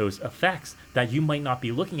to get those effects that you might not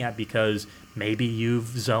be looking at because maybe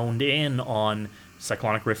you've zoned in on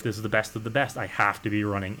Cyclonic Rift is the best of the best. I have to be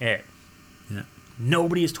running it. Yeah.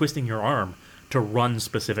 Nobody is twisting your arm to run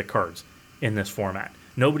specific cards in this format.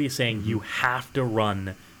 Nobody is saying you have to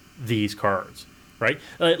run these cards, right?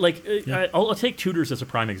 I'll take Tutors as a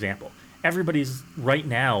prime example. Everybody's right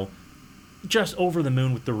now just over the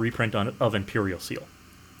moon with the reprint of Imperial Seal.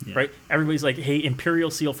 Yeah. Right? Everybody's like, hey, Imperial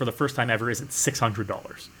Seal for the first time ever isn't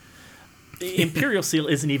 $600. Imperial Seal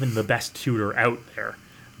isn't even the best tutor out there,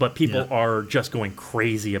 but people are just going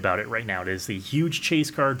crazy about it right now. It is the huge chase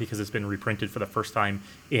card because it's been reprinted for the first time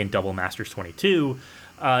in Double Masters 22,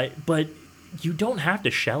 but you don't have to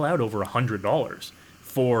shell out over $100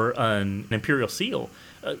 for an Imperial Seal.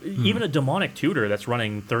 Even a Demonic Tutor that's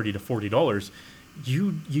running $30 to $40,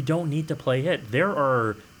 you don't need to play it. There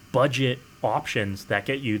are budget options that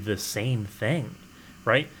get you the same thing,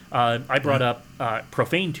 right? I brought up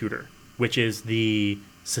Profane Tutor, which is the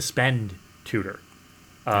Suspend Tutor.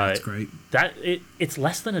 That's great. It's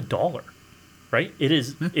less than $1, right? It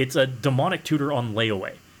is. It's a Demonic Tutor on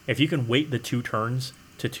layaway. If you can wait the 2 turns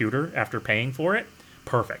to tutor after paying for it,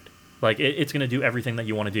 perfect. Like it's going to do everything that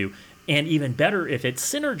you want to do, and even better if it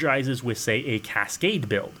synergizes with, say, a Cascade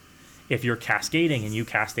build. If you're cascading and you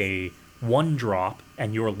cast a 1-drop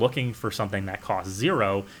and you're looking for something that costs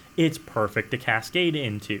 0, it's perfect to cascade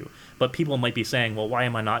into. But people might be saying, well, why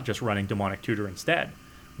am I not just running Demonic Tutor instead?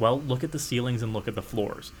 Well, look at the ceilings and look at the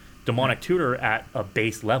floors. Demonic Tutor at a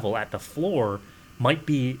base level at the floor might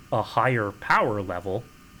be a higher power level,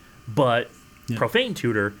 but Profane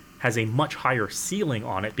Tutor has a much higher ceiling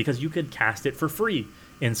on it because you could cast it for free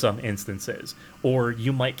in some instances. Or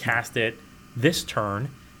you might cast it this turn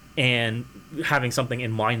and having something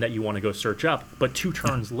in mind that you want to go search up, but 2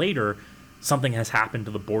 turns later, something has happened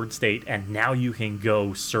to the board state, and now you can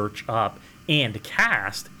go search up and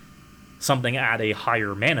cast something at a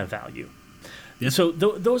higher mana value. Yeah. So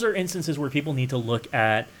those are instances where people need to look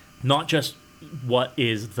at not just what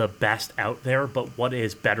is the best out there, but what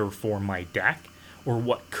is better for my deck, or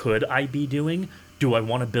what could I be doing? Do I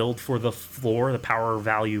want to build for the floor, the power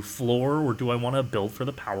value floor, or do I want to build for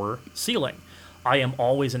the power ceiling? I am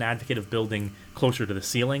always an advocate of building closer to the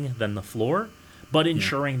ceiling than the floor, but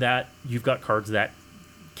ensuring that you've got cards that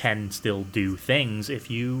can still do things if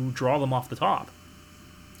you draw them off the top.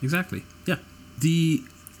 Exactly. Yeah. The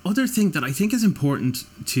other thing that I think is important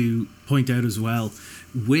to point out as well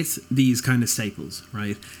with these kind of staples,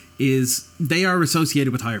 right, is they are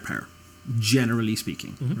associated with higher power, generally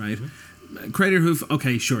speaking, right? Craterhoof,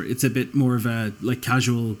 okay, sure, it's a bit more of a like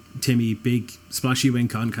casual Timmy, big splashy win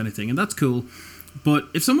con kind of thing, and that's cool. But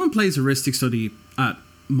if someone plays Heuristic Study at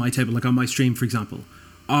my table, like on my stream, for example,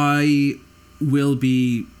 I will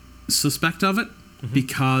be suspect of it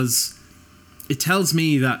because it tells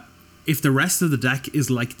me that if the rest of the deck is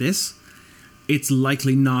like this, it's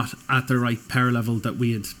likely not at the right power level that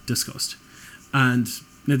we had discussed. And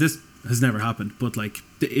now this has never happened, but like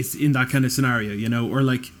it's in that kind of scenario, you know, or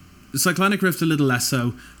like Cyclonic Rift a little less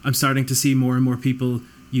so. I'm starting to see more and more people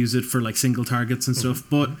use it for like single targets and stuff,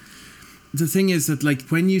 but the thing is that like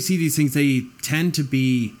when you see these things, they tend to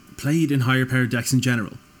be played in higher power decks in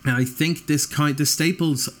general. And I think the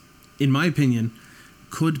staples, in my opinion,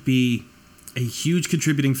 could be a huge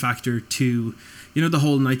contributing factor to, you know, the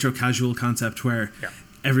whole Nitro Casual concept where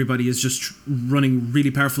everybody is just running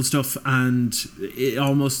really powerful stuff, and it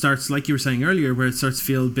almost starts, like you were saying earlier, where it starts to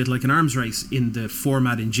feel a bit like an arms race in the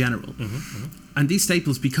format in general. And these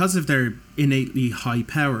staples, because of their innately high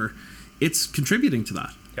power, it's contributing to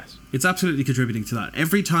that. Yes. It's absolutely contributing to that.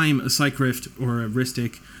 Every time a Psych Rift or a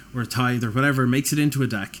Rhystic or a Tithe or whatever makes it into a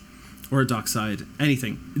deck, or a Dockside,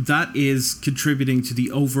 anything, that is contributing to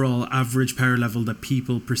the overall average power level that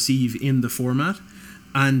people perceive in the format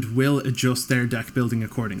and will adjust their deck building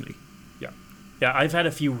accordingly. Yeah, I've had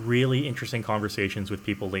a few really interesting conversations with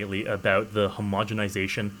people lately about the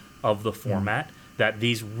homogenization of the format that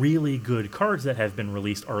these really good cards that have been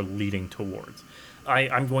released are leading towards.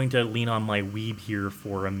 I'm going to lean on my weeb here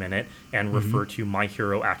for a minute and refer to My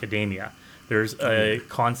Hero Academia. There's a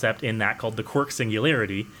concept in that called the quirk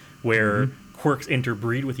singularity, where quirks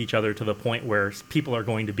interbreed with each other to the point where people are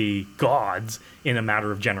going to be gods in a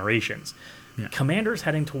matter of generations. Commander's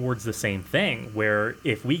heading towards the same thing, where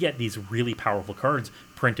if we get these really powerful cards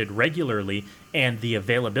printed regularly and the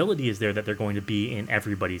availability is there that they're going to be in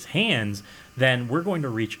everybody's hands, then we're going to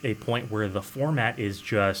reach a point where the format is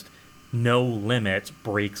just No Limits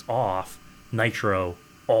breaks off Nitro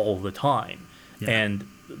all the time. Yeah. And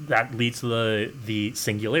that leads to the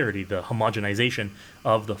singularity, the homogenization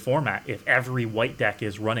of the format. If every white deck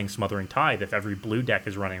is running Smothering Tithe, if every blue deck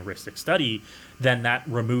is running Rhystic Study, then that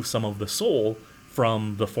removes some of the soul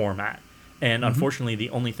from the format. And unfortunately, the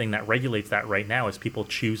only thing that regulates that right now is people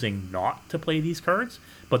choosing not to play these cards.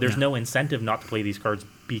 But there's no incentive not to play these cards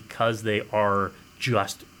because they are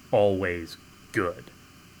just always good.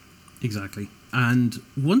 Exactly. And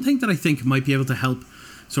one thing that I think might be able to help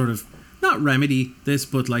sort of not remedy this,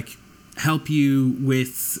 but like help you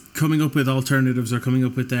with coming up with alternatives or coming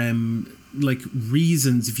up with like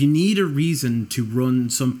reasons. If you need a reason to run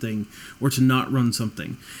something or to not run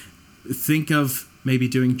something, think of maybe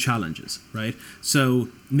doing challenges, right? So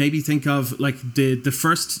maybe think of like the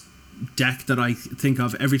first deck that I think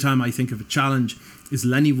of every time I think of a challenge is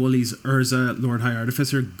Lenny Woolley's Urza Lord High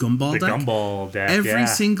Artificer Gumball deck. The Gumball deck, Every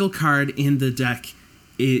single card in the deck,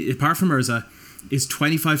 apart from Urza, is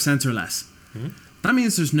 25 cents or less. Mm-hmm. That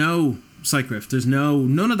means there's no Psych Rift, there's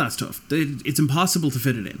none of that stuff. It's impossible to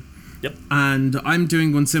fit it in. Yep. And I'm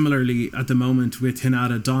doing one similarly at the moment with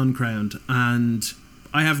Hinata Dawn Crowned, and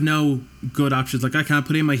I have no good options. Like, I can't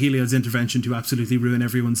put in my Helios Intervention to absolutely ruin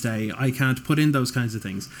everyone's day. I can't put in those kinds of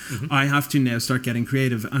things. Mm-hmm. I have to now start getting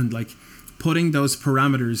creative and like putting those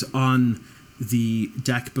parameters on the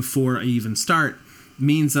deck before I even start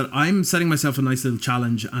means that I'm setting myself a nice little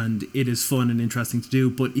challenge and it is fun and interesting to do.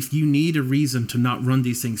 But if you need a reason to not run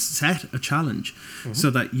these things, set a challenge so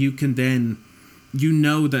that you can then, you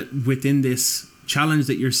know that within this challenge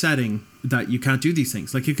that you're setting that you can't do these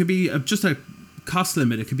things. Like, it could be just a cost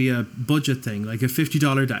limit. It could be a budget thing, like a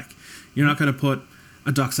 $50 deck. You're not going to put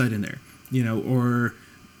a Dockside in there, you know, or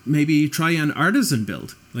maybe try an artisan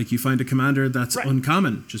build. Like, you find a commander that's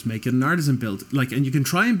uncommon, just make it an artisan build. Like, and you can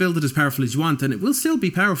try and build it as powerful as you want, and it will still be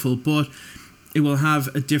powerful, but it will have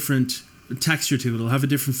a different texture to it. It'll have a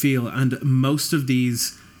different feel, and most of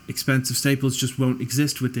these expensive staples just won't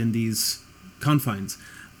exist within these confines.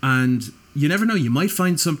 And you never know, you might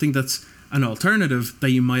find something that's an alternative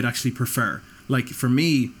that you might actually prefer. Like, for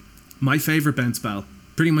me, my favorite bounce spell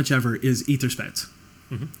pretty much ever is Ether Spouts.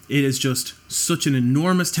 Mm-hmm. It is just such an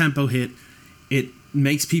enormous tempo hit. It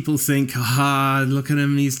makes people think, look at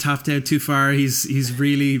him, he's tapped out too far, he's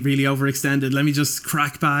really, really overextended, let me just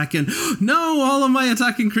crack back, and no, all of my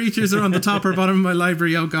attacking creatures are on the top or bottom of my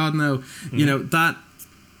library, oh god, no. Mm-hmm. You know, that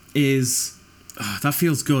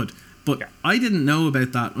feels good. But I didn't know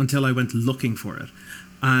about that until I went looking for it.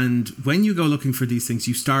 And when you go looking for these things,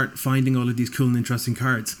 you start finding all of these cool and interesting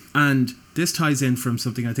cards. And this ties in from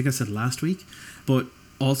something I think I said last week, but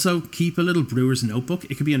also keep a little brewer's notebook.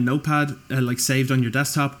 It could be a notepad like saved on your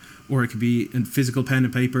desktop, or it could be in physical pen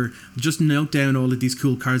and paper. Just note down all of these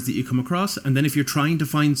cool cards that you come across. And then if you're trying to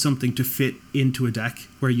find something to fit into a deck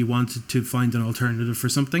where you wanted to find an alternative for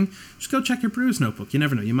something, just go check your brewer's notebook. You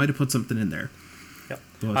never know, you might have put something in there.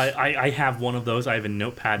 Yep. I have one of those. I have a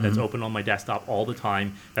notepad that's open on my desktop all the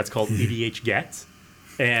time. That's called EDH Gets.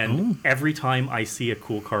 And every time I see a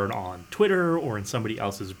cool card on Twitter or in somebody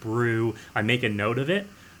else's brew, I make a note of it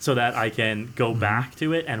so that I can go back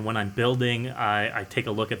to it. And when I'm building, I take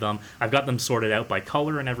a look at them. I've got them sorted out by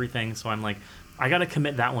color and everything. So I'm like, I got to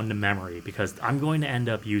commit that one to memory because I'm going to end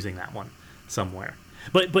up using that one somewhere.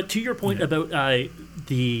 But to your point about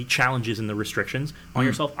the challenges and the restrictions on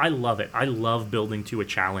yourself, I love it. I love building to a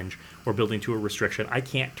challenge or building to a restriction. I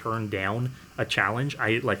can't turn down a challenge.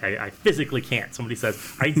 I physically can't. Somebody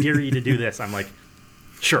says, I dare you to do this. I'm like,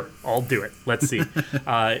 sure, I'll do it. Let's see.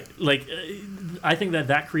 I think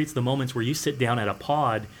that creates the moments where you sit down at a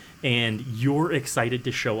pod and you're excited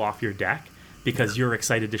to show off your deck because you're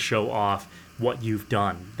excited to show off what you've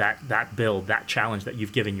done, that build, that challenge that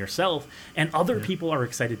you've given yourself, and other people are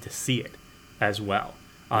excited to see it as well.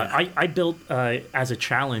 I built, as a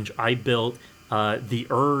challenge, I built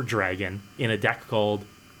the Dragon in a deck called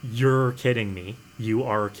You're Kidding Me, You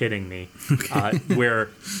Are Kidding Me, where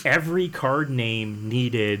every card name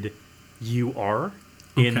needed You Are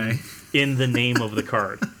in the name of the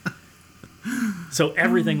card. So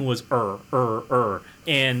everything was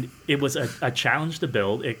and it was a challenge to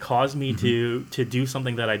build. It caused me to do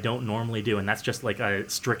something that I don't normally do, and that's just like a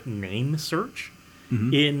strict name search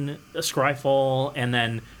in Scryfall, and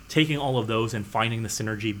then taking all of those and finding the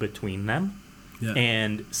synergy between them,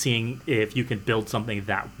 and seeing if you can build something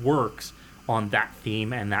that works on that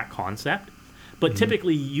theme and that concept. But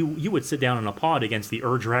typically, you would sit down in a pod against the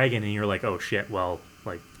Dragon, and you're like, oh shit, well,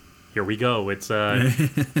 like, here we go. It's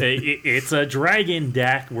a dragon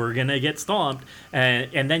deck. We're gonna get stomped,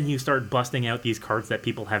 and then you start busting out these cards that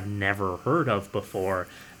people have never heard of before,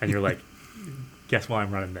 and you're like, guess why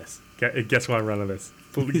I'm running this? Guess why I'm running this.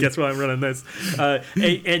 Guess why I'm running this.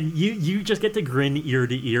 And you just get to grin ear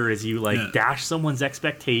to ear as you dash someone's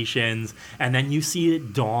expectations, and then you see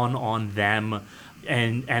it dawn on them,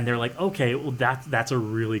 and they're like, okay, well that's a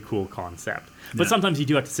really cool concept. But sometimes you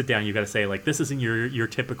do have to sit down. You got to say, like, this isn't your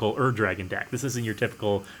typical Dragon deck. This isn't your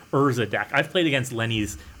typical Urza deck. I've played against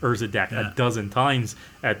Lenny's Urza deck a dozen times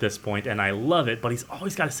at this point, and I love it. But he's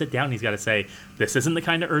always got to sit down and he's got to say, this isn't the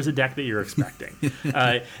kind of Urza deck that you're expecting.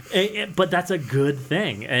 But that's a good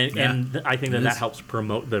thing, and I think that helps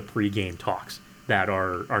promote the pre-game talks that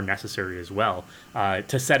are necessary as well,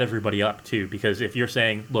 to set everybody up too. Because if you're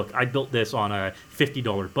saying, look, I built this on a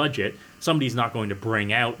 $50 budget, somebody's not going to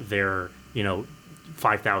bring out their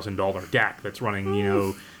 $5,000 deck that's running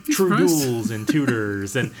True Duels and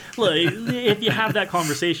Tutors. And look, if you have that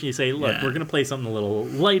conversation, you say, look, we're going to play something a little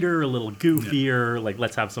lighter, a little goofier, like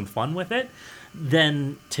let's have some fun with it.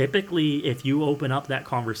 Then typically if you open up that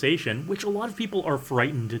conversation, which a lot of people are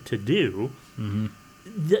frightened to do,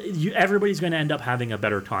 everybody's going to end up having a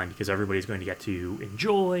better time, because everybody's going to get to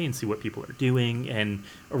enjoy and see what people are doing and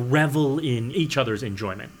revel in each other's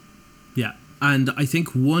enjoyment. Yeah. And I think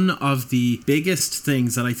one of the biggest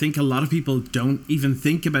things that I think a lot of people don't even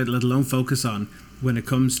think about, let alone focus on, when it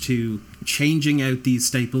comes to changing out these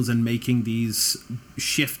staples and making these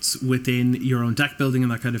shifts within your own deck building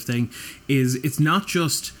and that kind of thing, is it's not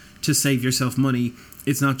just to save yourself money.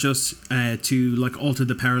 It's not just to alter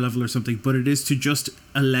the power level or something, but it is to just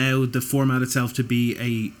allow the format itself to be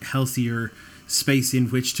a healthier space in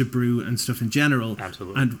which to brew and stuff in general.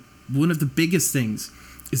 Absolutely. And one of the biggest things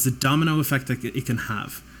is the domino effect that it can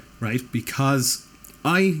have, right? Because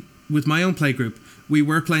with my own playgroup, we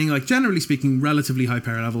were playing, generally speaking, relatively high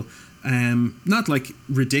power level. Not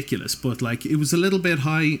ridiculous, but it was a little bit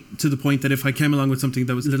high to the point that if I came along with something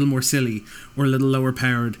that was a little more silly or a little lower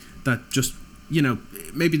powered, that just,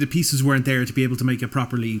 maybe the pieces weren't there to be able to make a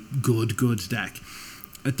properly good deck,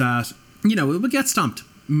 that, it would get stomped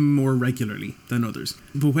more regularly than others.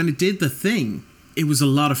 But when it did the thing, it was a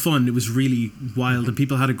lot of fun. It was really wild, and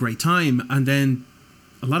people had a great time. And then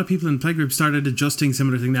a lot of people in the playgroup started adjusting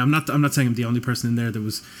similar thing. Now, I'm not saying I'm the only person in there that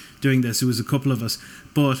was doing this. It was a couple of us,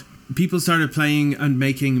 but people started playing and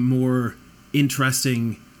making more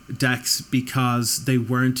interesting decks because they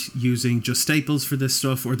weren't using just staples for this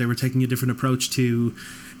stuff, or they were taking a different approach to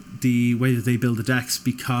the way that they build the decks,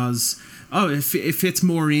 because it fits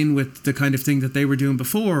more in with the kind of thing that they were doing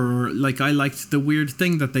before, or I liked the weird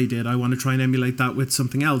thing that they did, I want to try and emulate that with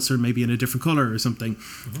something else, or maybe in a different color or something.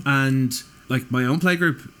 And my own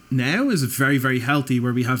playgroup now is very, very healthy,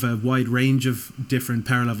 where we have a wide range of different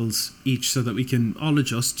power levels each, so that we can all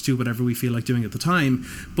adjust to whatever we feel like doing at the time.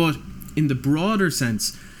 But in the broader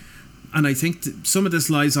sense, and I think some of this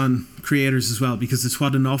lies on creators as well, because it's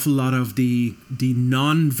what an awful lot of the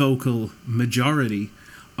non-vocal majority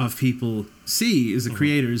of people see is the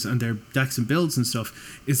creators and their decks and builds and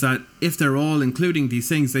stuff, is that if they're all including these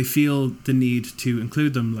things, they feel the need to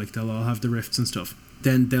include them. They'll all have the rifts and stuff.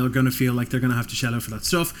 Then they're going to feel like they're going to have to shell out for that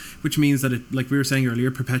stuff, which means that it, like we were saying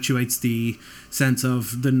earlier, perpetuates the sense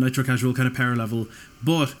of the nitro casual kind of power level.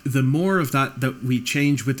 But the more of that we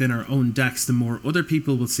change within our own decks, the more other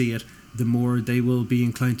people will see it, the more they will be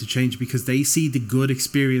inclined to change, because they see the good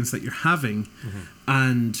experience that you're having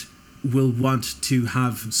and will want to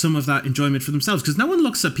have some of that enjoyment for themselves. Because no one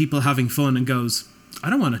looks at people having fun and goes, I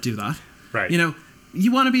don't want to do that. Right.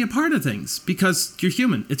 You want to be a part of things because you're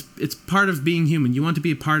human. It's part of being human. You want to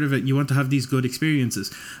be a part of it. You want to have these good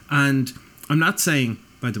experiences. And I'm not saying,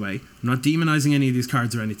 by the way, I'm not demonizing any of these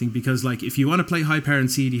cards or anything, because if you want to play high power and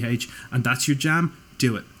CDH and that's your jam,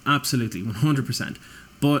 do it. Absolutely, 100%.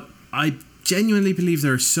 But I genuinely believe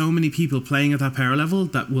there are so many people playing at that power level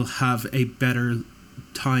that will have a better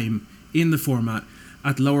time in the format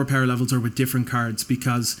at lower power levels or with different cards,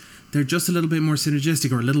 because they're just a little bit more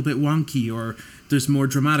synergistic or a little bit wonky, or there's more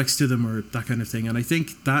dramatics to them, or that kind of thing. And I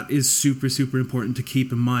think that is super, super important to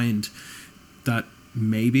keep in mind, that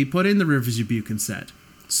maybe put in the Rivers Rebuke instead.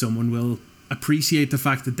 Someone will appreciate the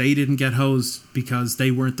fact that they didn't get hosed because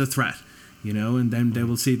they weren't the threat, and then they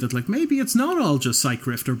will see that maybe it's not all just Psych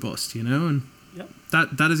Rift or Bust, and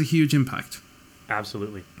that is a huge impact.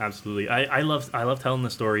 Absolutely. I love telling the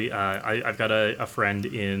story. I've got a friend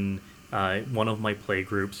in one of my play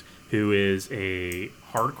groups who is a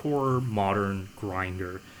hardcore modern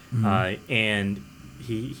grinder, and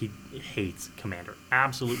he hates Commander.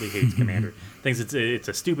 Absolutely hates Commander. Thinks it's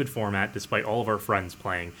a stupid format, despite all of our friends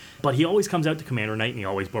playing. But he always comes out to Commander Night and he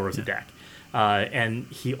always borrows a deck. And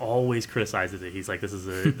he always criticizes it. He's like, this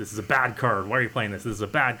is a bad card. Why are you playing this? This is a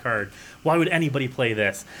bad card. Why would anybody play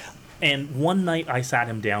this? And one night I sat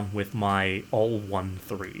him down with my all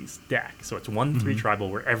 1/3s deck. So it's 1/3 tribal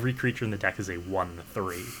where every creature in the deck is a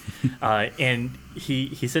 1/3. And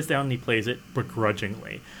he sits down and he plays it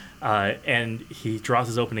begrudgingly. And he draws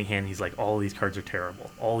his opening hand. And he's like, all these cards are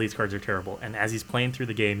terrible. All these cards are terrible. And as he's playing through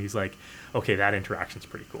the game, he's like, okay, that interaction's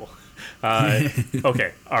pretty cool.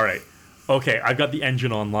 Okay, all right. Okay, I've got the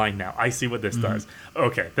engine online now. I see what this does.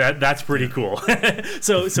 Okay, that's pretty cool.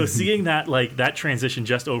 So seeing that, like, that transition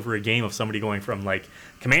just over a game of somebody going from like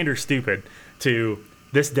Commander stupid to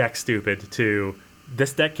this deck stupid to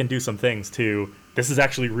this deck can do some things to this is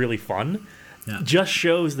actually really fun. Yeah. Just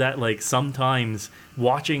shows that, like, sometimes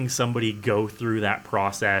watching somebody go through that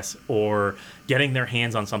process or getting their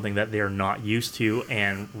hands on something that they're not used to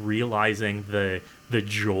and realizing the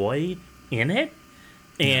joy in it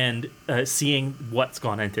and seeing what's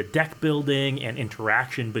gone into deck building and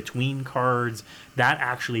interaction between cards, that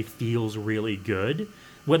actually feels really good.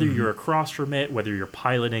 Whether you're across from it, whether you're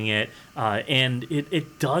piloting it, and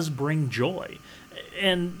it does bring joy.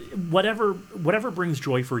 And whatever brings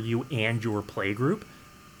joy for you and your play group,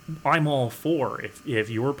 I'm all for. If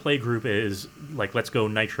your play group is like, let's go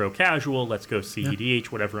Nitro Casual, let's go CEDH,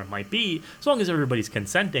 whatever it might be, as long as everybody's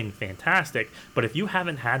consenting, fantastic. But if you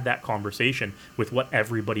haven't had that conversation with what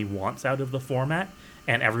everybody wants out of the format,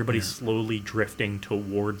 and everybody's slowly drifting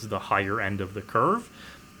towards the higher end of the curve,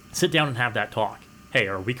 sit down and have that talk. Hey,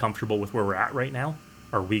 are we comfortable with where we're at right now?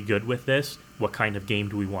 Are we good with this? What kind of game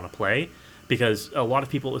do we want to play? Because a lot of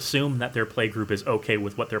people assume that their play group is okay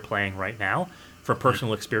with what they're playing right now. From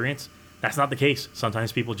personal experience, that's not the case.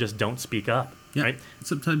 Sometimes people just don't speak up, right?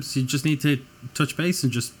 Sometimes you just need to touch base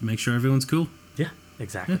and just make sure everyone's cool. Yeah,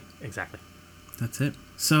 exactly. Exactly. That's it.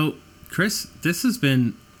 So, Chris, this has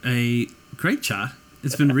been a great chat.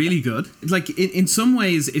 It's been really good. Like, in some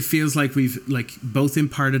ways, it feels like we've, like, both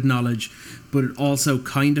imparted knowledge, but it also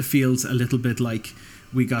kind of feels a little bit like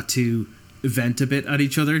we got to vent a bit at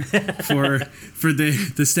each other for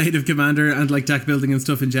the state of Commander and, like, deck building and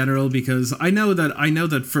stuff in general, because I know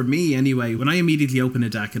that for me anyway, when I immediately open a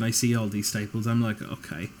deck and I see all these staples, I'm like,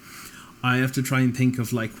 okay, I have to try and think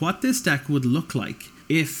of, like, what this deck would look like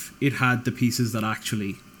if it had the pieces that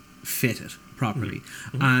actually fit it properly.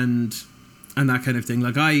 And that kind of thing.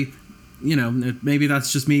 Like, maybe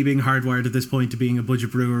that's just me being hardwired at this point to being a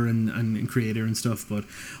budget brewer and creator and stuff, but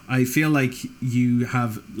I feel like you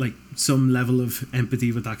have, like, some level of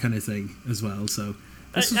empathy with that kind of thing as well. So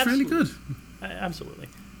this is really good. Absolutely.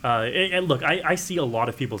 And look, I see a lot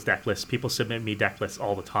of people's deck lists. People submit me deck lists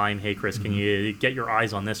all the time. Hey, Chris, can you get your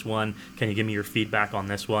eyes on this one? Can you give me your feedback on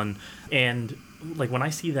this one? And, like, when I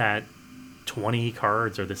see that 20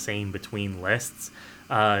 cards are the same between lists,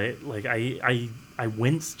 like, I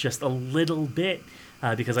wince just a little bit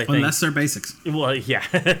because I think, unless they're basics. Well, yeah,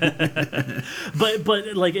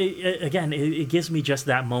 but like, again, it gives me just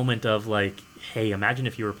that moment of, like, hey, imagine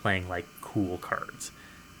if you were playing, like, cool cards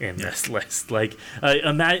in this list. Like,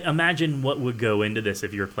 imagine what would go into this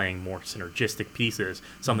if you were playing more synergistic pieces,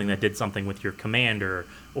 something that did something with your commander,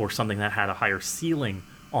 or something that had a higher ceiling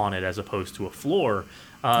on it as opposed to a floor.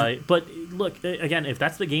 But look, again, if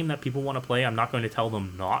that's the game that people want to play, I'm not going to tell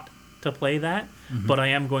them not to play that, but I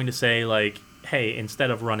am going to say, like, hey, instead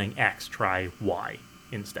of running X, try Y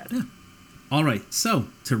instead. Yeah. All right, so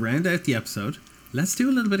to round out the episode, let's do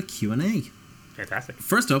a little bit of Q&A. Fantastic.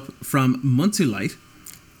 First up, from Munsu Light,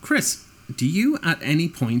 Chris, do you at any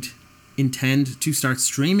point intend to start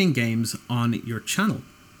streaming games on your channel?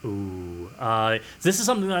 Ooh, this is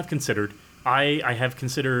something that I've considered. I have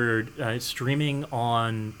considered streaming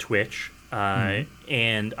on Twitch,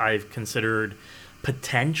 and I've considered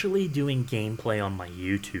potentially doing gameplay on my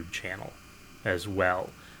YouTube channel as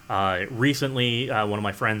well. Recently, one of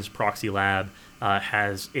my friends, Proxy Lab,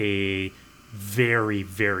 has a very,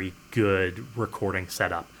 very good recording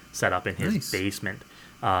setup in his basement.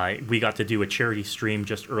 We got to do a charity stream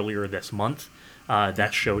just earlier this month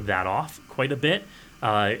that showed that off quite a bit.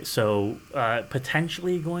 So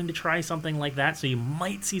potentially going to try something like that. So you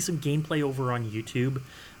might see some gameplay over on YouTube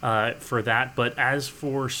for that. But as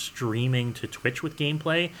for streaming to Twitch with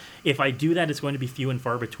gameplay, if I do that, it's going to be few and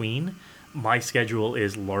far between. My schedule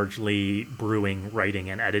is largely brewing, writing,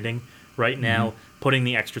 and editing right now, putting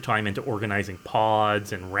the extra time into organizing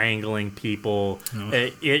pods and wrangling people.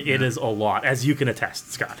 It is a lot, as you can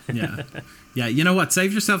attest, Scott. Yeah, you know what?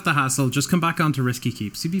 Save yourself the hassle. Just come back onto Risky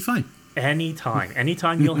Keeps. You'll be fine.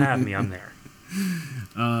 Anytime you'll have me, I'm there.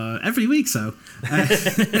 Every week, so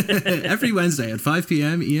every Wednesday at 5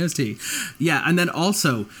 p.m. EST. Yeah, and then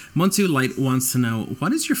also Munsu Light wants to know,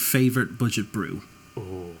 what is your favorite budget brew?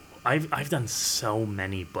 I've done so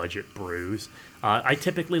many budget brews. I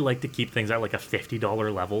typically like to keep things at like a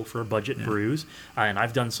 $50 level for budget brews, and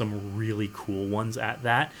I've done some really cool ones at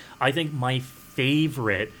that. I think my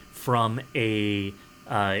favorite from an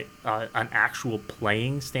actual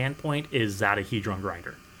playing standpoint is Zada Hedron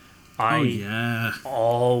Grinder. I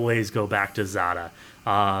always go back to Zada.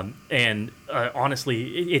 And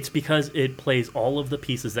honestly, it's because it plays all of the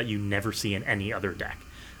pieces that you never see in any other deck.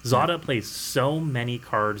 Zada plays so many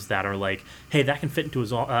cards that are like, hey, that can fit into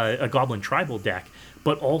a Goblin Tribal deck,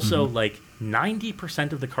 but also like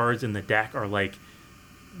 90% of the cards in the deck are like,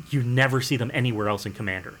 you never see them anywhere else in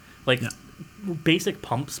Commander. Like basic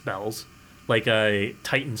pump spells, like a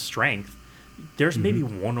Titan Strength, there's maybe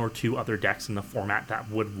one or two other decks in the format that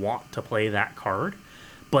would want to play that card.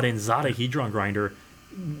 But in Zada Hedron Grinder,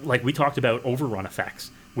 like we talked about overrun effects,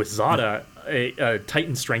 with Zada,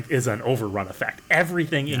 Titan Strength is an overrun effect.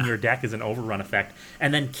 Everything in your deck is an overrun effect.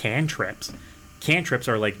 And then cantrips. Cantrips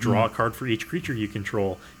are like draw a card for each creature you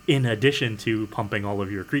control, in addition to pumping all of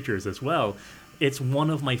your creatures as well. It's one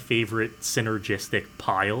of my favorite synergistic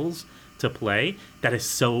piles to play that is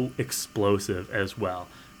so explosive as well.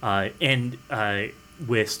 And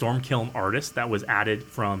with Stormkiln Artist that was added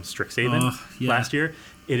from Strixhaven last year,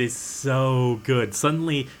 it is so good.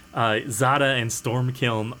 Suddenly, Zada and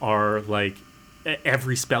Stormkiln are like,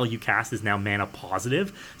 every spell you cast is now mana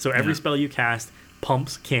positive. So every spell you cast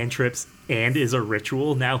pumps cantrips and is a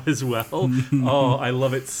ritual now as well. Oh, I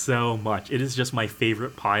love it so much. It is just my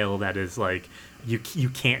favorite pile that is like, you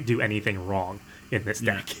can't do anything wrong in this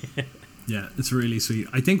deck. Yeah, it's really sweet.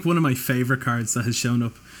 I think one of my favorite cards that has shown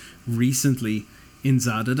up recently in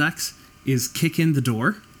Zada decks is Kick in the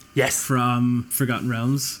Door. Yes. From Forgotten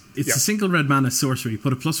Realms. It's a single red mana sorcery.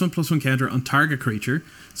 Put a +1/+1 counter on target creature,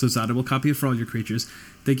 so Zada will copy it for all your creatures.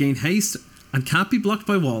 They gain haste and can't be blocked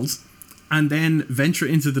by walls, and then venture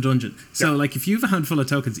into the dungeon. So, like, if you have a handful of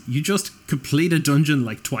tokens, you just complete a dungeon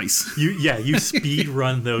like twice. You speed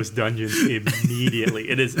run those dungeons immediately.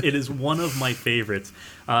 It is one of my favorites.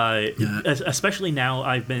 Especially now,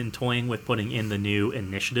 I've been toying with putting in the new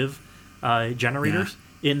initiative generators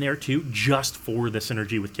in there too, just for the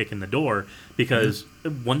synergy with Kick in the Door, because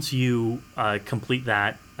once you complete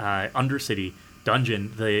that Undercity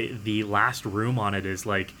dungeon, the last room on it is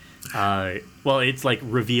like, it's like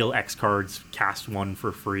reveal X cards, cast one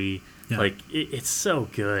for free. Like it's so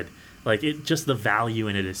good. Like just the value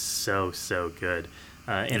in it is so good.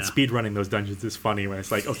 And speedrunning those dungeons is funny when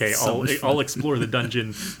it's like, okay, I'll explore the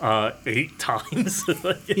dungeon 8 times.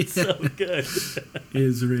 It's so good. It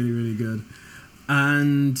is really, really good.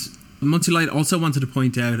 And Multi-Light also wanted to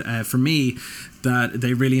point out for me that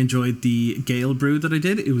they really enjoyed the Gale brew that I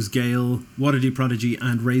did. It was Gale, Waterdeep Prodigy,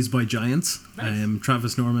 and Raised by Giants. Nice.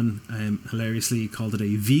 Travis Norman hilariously called it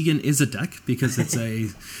a vegan Izzet deck because it's a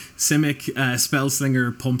Simic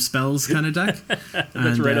Spellslinger pump spells kind of deck.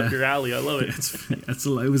 That's right up your alley. I love it.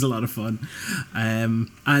 It was a lot of fun. And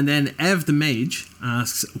then Ev the Mage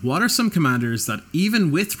asks, what are some commanders that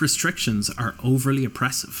even with restrictions are overly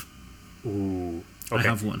oppressive? Ooh, okay. I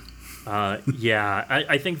have one.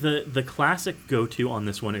 I think the classic go-to on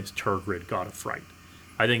this one is Tergrid, God of Fright.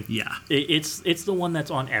 I think it's the one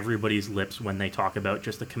that's on everybody's lips when they talk about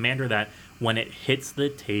just a commander that when it hits the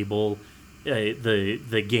table,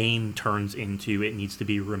 the game turns into it needs to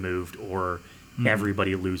be removed or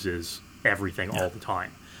everybody loses everything all the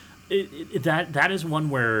time. That is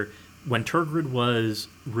one where when Tergrid was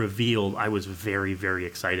revealed, I was very, very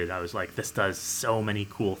excited. I was like, this does so many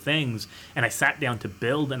cool things. And I sat down to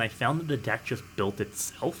build, and I found that the deck just built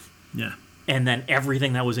itself. Yeah. And then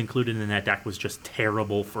everything that was included in that deck was just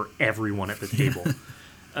terrible for everyone at the table.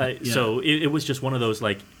 So it was just one of those,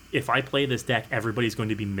 like, if I play this deck, everybody's going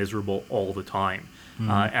to be miserable all the time.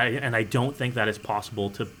 And I don't think that is possible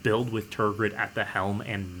to build with Tergrid at the helm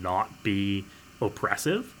and not be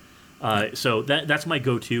oppressive. So that's my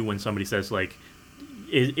go-to when somebody says, like,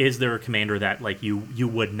 is there a commander that, like, you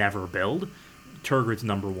would never build? Tergrid's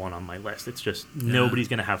number one on my list. It's just nobody's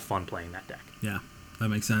going to have fun playing that deck. Yeah, that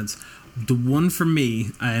makes sense. The one for me,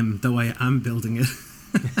 though I am building it,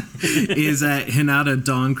 is Hinata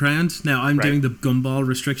Dawncrowned. Now, I'm doing the Gumball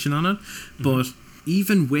restriction on it, but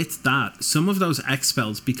even with that, some of those X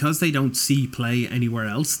spells, because they don't see play anywhere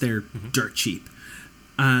else, they're dirt cheap.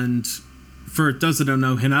 And for those that don't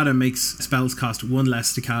know, Hinata makes spells cost 1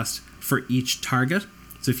 less to cast for each target.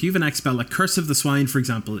 So if you have an X spell, like Curse of the Swine, for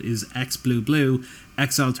example, is X blue,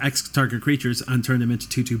 exile X target creatures and turn them into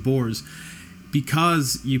 2/2 boars.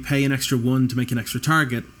 Because you pay an extra 1 to make an extra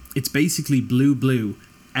target, it's basically blue,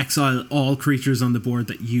 exile all creatures on the board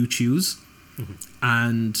that you choose.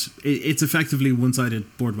 And it's effectively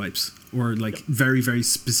one-sided board wipes, or like very, very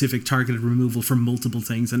specific targeted removal for multiple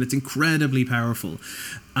things, and it's incredibly powerful.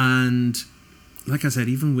 And like I said,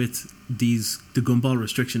 even with the gumball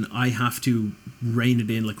restriction, I have to rein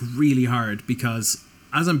it in like really hard, because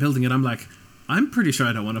as I'm building it, I'm like, I'm pretty sure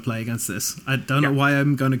I don't want to play against this. I don't know why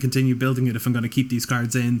I'm going to continue building it if I'm going to keep these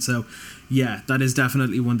cards in. So yeah, that is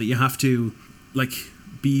definitely one that you have to like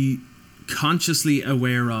be consciously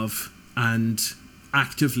aware of and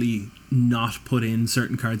actively not put in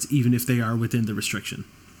certain cards, even if they are within the restriction.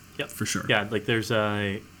 Yep, for sure. Yeah, like there's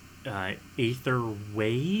a Aether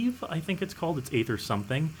Wave, I think it's called. It's Aether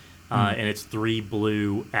something, and it's 3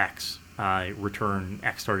 blue X. Return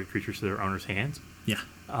X target creatures to their owner's hands. Yeah.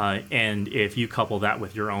 And if you couple that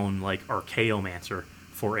with your own like Archaeomancer,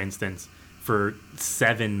 for instance, for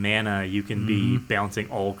 7 mana, you can be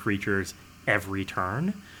bouncing all creatures every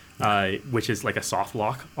turn. Which is like a soft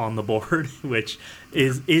lock on the board, which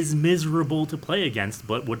is miserable to play against,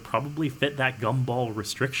 but would probably fit that gumball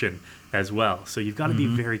restriction as well. So you've got to be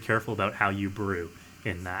very careful about how you brew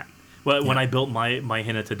in that. Well, when I built my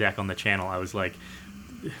Hinata deck on the channel, I was like,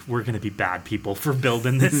 we're going to be bad people for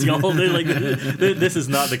building this, y'all. Like, this is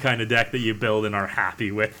not the kind of deck that you build and are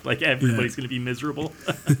happy with. Like, everybody's going to be miserable.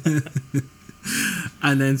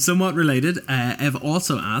 And then, somewhat related, Ev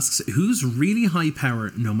also asks, who's really high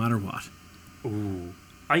power no matter what? Ooh.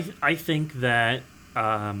 I think that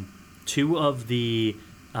 2 of the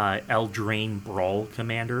Eldraine Brawl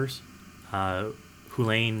commanders,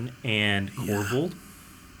 Hulain and Korvold,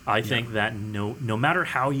 I think that no matter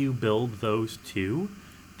how you build those 2,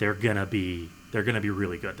 they're gonna be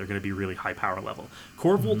really good. They're gonna be really high power level.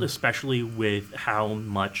 Korvold, especially with how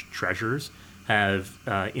much treasures have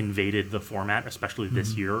invaded the format, especially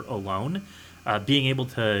this year alone, being able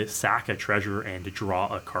to sack a treasure and draw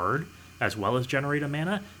a card as well as generate a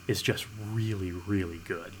mana is just really, really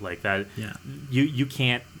good. Like that, you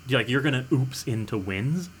can't, like, you're gonna oops into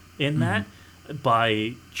wins in that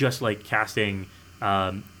by just like casting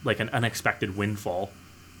like an unexpected windfall,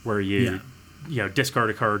 where you discard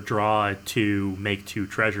a card, draw 2, make 2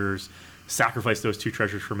 treasures, sacrifice those 2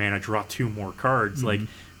 treasures for mana, draw 2 more cards. Like,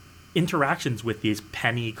 interactions with these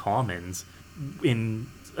penny commons in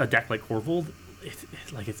a deck like Korvold,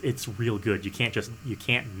 it's real good. You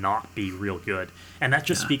can't not be real good, and that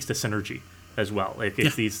just speaks to synergy as well. Like,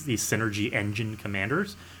 it's these synergy engine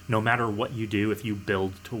commanders. No matter what you do, if you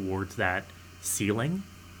build towards that ceiling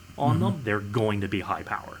on them, they're going to be high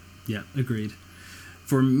power. Yeah, agreed.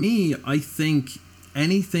 For me, I think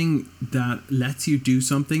anything that lets you do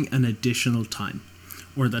something an additional time,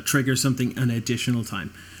 or that triggers something an additional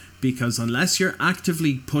time. Because unless you're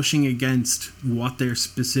actively pushing against what they're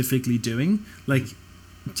specifically doing, like,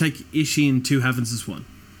 take Isshin 2 Heavens is 1.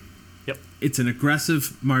 Yep. It's an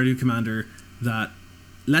aggressive Mardu commander that,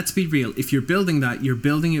 let's be real, if you're building that, you're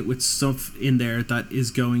building it with stuff in there that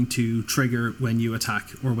is going to trigger when you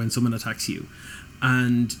attack or when someone attacks you.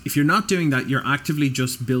 And if you're not doing that, you're actively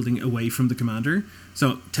just building away from the commander.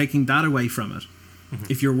 So taking that away from it,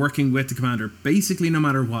 if you're working with the commander, basically no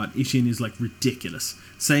matter what, Isshin is like ridiculous.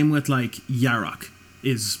 Same with like Yarok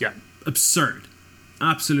is absurd.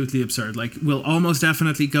 Absolutely absurd. Like, will almost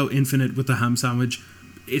definitely go infinite with the ham sandwich.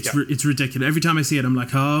 It's ridiculous. Every time I see it, I'm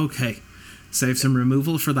like, oh, okay, save some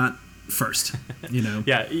removal for that first, you know?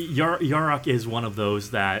 Yarok is one of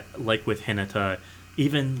those that, like with Hinata,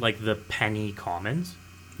 even like the penny commons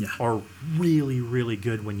are really, really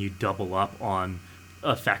good when you double up on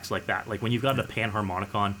effects like that. Like when you've got a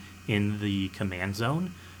Panharmonicon in the command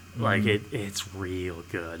zone, like it's real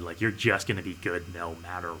good. Like, you're just going to be good no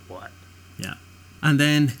matter what. Yeah. And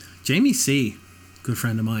then Jamie C., good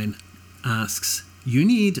friend of mine, asks, you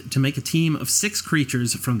need to make a team of 6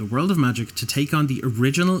 creatures from the world of Magic to take on the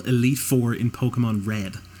original Elite Four in Pokemon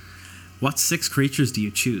Red. What 6 creatures do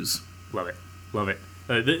you choose? Love it.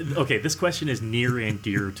 Okay, this question is near and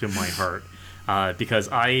dear to my heart. Because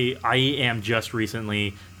I am just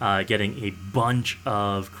recently getting a bunch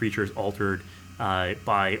of creatures altered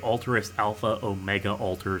by Alterist Alpha Omega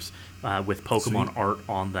alters with Pokemon art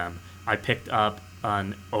on them. I picked up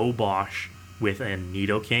an Obosh with a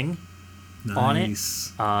Nidoking on it.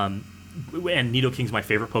 And Nidoking's my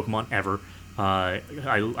favorite Pokemon ever.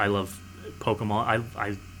 I love Pokemon.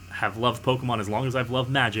 I have loved Pokemon as long as I've loved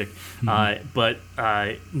Magic. But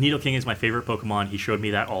Nidoking is my favorite Pokemon. He showed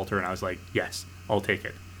me that altar, and I was like, yes, I'll take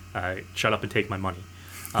it. Shut up and take my money.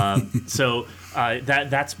 So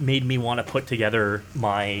that's made me want to put together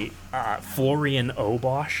my Florian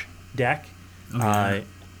Obosh deck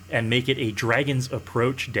and make it a Dragon's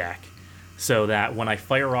Approach deck. so that when I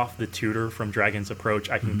fire off the tutor from Dragon's Approach,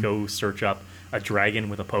 I can go search up a dragon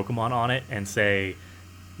with a Pokemon on it and say,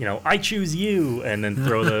 I choose you, and then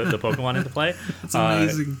throw the Pokemon into play. That's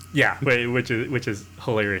amazing. Yeah, which is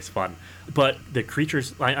hilarious fun. But the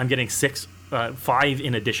creatures, I'm getting 5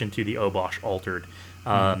 in addition to the Obosh altered.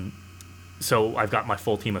 So I've got my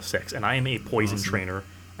full team of 6, and I am a poison trainer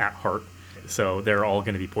at heart. So they're all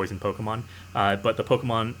going to be poison Pokemon. But the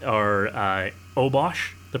Pokemon are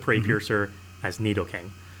Obosh, the Prey Piercer, as Nidoking.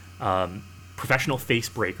 Professional Face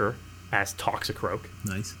Breaker as Toxicroak.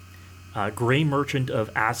 Nice. Gray Merchant of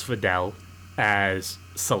Asphodel as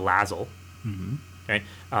Salazzle. Okay.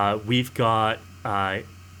 We've got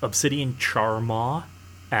Obsidian Charmaw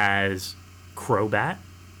as Crobat.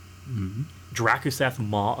 Dracoseth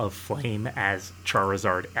Maw of Flame as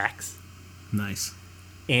Charizard X. Nice.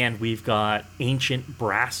 And we've got Ancient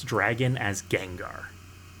Brass Dragon as Gengar.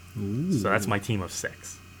 Ooh. So that's my team of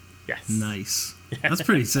 6. Yes. Nice. That's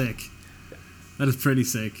pretty sick. That is pretty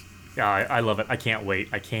sick. Yeah, I love it. I can't wait.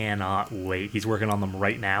 I cannot wait. He's working on them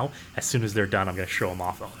right now. As soon as they're done, I'm going to show them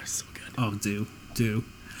off. Oh, they're so good. Oh, do.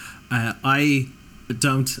 I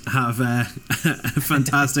don't have a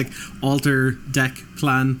fantastic alter deck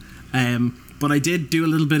plan, but I did do a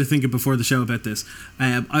little bit of thinking before the show about this.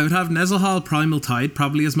 I would have Nezelhal Primal Tide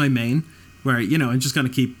probably as my main, where, I'm just going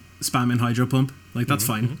to keep spamming Hydro Pump. Like, that's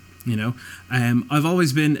fine, I've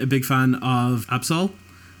always been a big fan of Absol.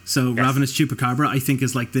 So yes. Ravenous Chupacabra, I think,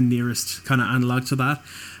 is like the nearest kind of analog to that.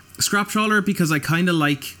 Scrap Trawler, because I kind of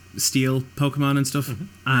like steel Pokemon and stuff.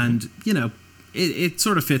 And, it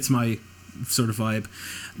sort of fits my sort of vibe.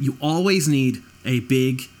 You always need a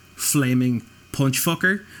big, flaming punch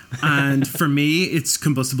fucker. And for me, it's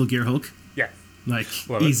Combustible Gearhulk. Yeah. Like,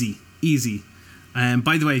 easy.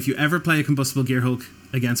 By the way, if you ever play a Combustible Gearhulk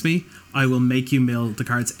against me, I will make you mill the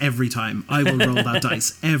cards every time. I will roll that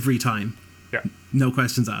dice every time. Yeah. No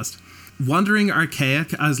questions asked. Wandering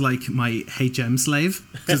Archaic as like my HM slave,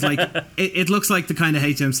 because like it looks like the kind of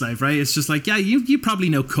HM slave, right? It's just like, yeah, you probably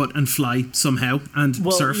know cut and fly somehow and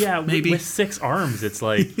surf. Yeah, maybe with 6 arms, it's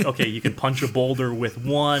like, okay, you can punch a boulder with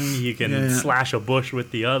one, you can slash a bush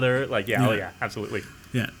with the other. Like, oh yeah, absolutely.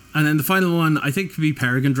 Yeah, and then the final one I think could be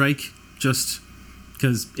Peregrine Drake, just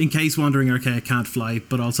because in case Wandering Archaic can't fly,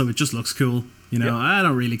 but also it just looks cool. I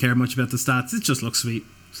don't really care much about the stats. It just looks sweet.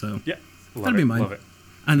 So yeah. That'll be mine. Love it.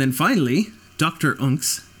 And then finally, Dr.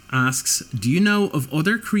 Unks asks, do you know of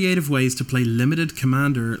other creative ways to play limited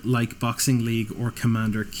Commander like Boxing League or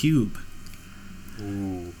Commander Cube?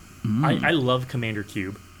 Ooh. I love Commander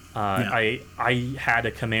Cube. I had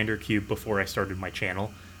a Commander Cube before I started my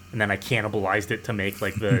channel, and then I cannibalized it to make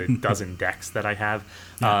like the dozen decks that I have.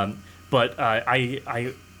 Yeah. But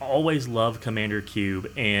I always love Commander Cube,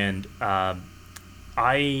 and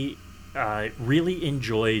I really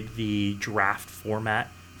enjoyed the draft format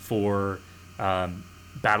for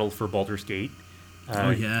Battle for Baldur's Gate.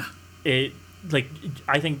 I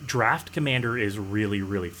think draft Commander is really,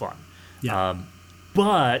 really fun. Yeah.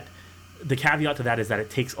 But the caveat to that is that it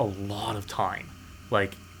takes a lot of time.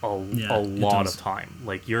 Like a lot of time.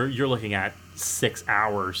 Like you're looking at 6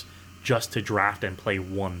 hours just to draft and play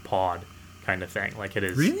one pod kind of thing. Like it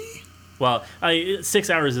is. Really? Well, 6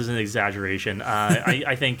 hours is an exaggeration.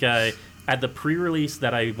 I think at the pre-release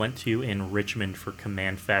that I went to in Richmond for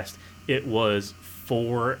Command Fest, it was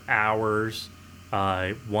 4 hours,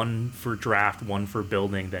 1 for draft, 1 for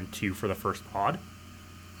building, then 2 for the first pod.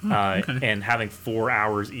 Okay. And having 4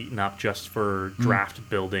 hours eaten up just for draft,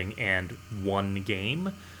 building, and 1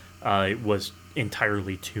 game was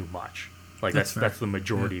entirely too much. Like that's the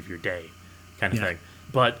majority of your day kind of thing.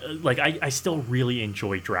 But like I still really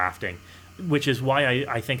enjoy drafting, which is why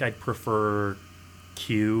I think I'd prefer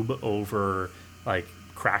Cube over like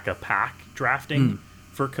crack a pack drafting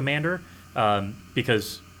for Commander,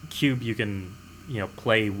 because Cube you can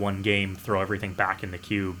play 1 game, throw everything back in the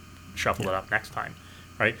cube, shuffle it up next time,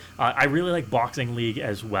 right? I really like Boxing League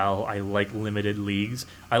as well. I like limited leagues.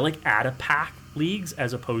 I like add-a-pack leagues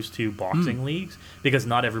as opposed to boxing leagues, because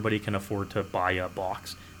not everybody can afford to buy a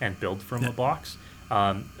box and build from a box.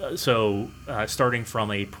 So starting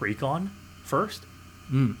from a precon first,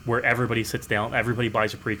 where everybody sits down, everybody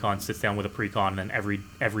buys a precon, sits down with a precon, and then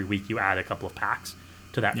every week you add a couple of packs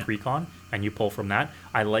to that precon, and you pull from that.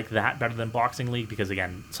 I like that better than Boxing League, because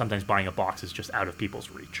again, sometimes buying a box is just out of people's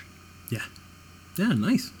reach. Yeah,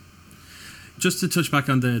 nice. Just to touch back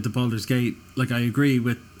on the Baldur's Gate, like I agree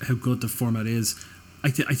with how good the format is. I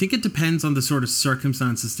think it depends on the sort of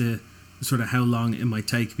circumstances to sort of how long it might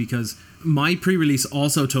take, because my pre-release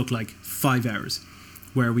also took like 5 hours,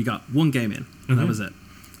 where we got 1 game in, and that was it.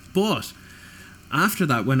 But after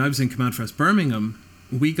that, when I was in Command Fest Birmingham,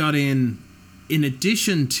 we got in in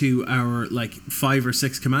addition to our like 5 or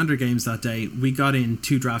 6 Commander games that day, we got in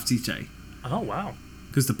 2 drafts each day. Oh, wow.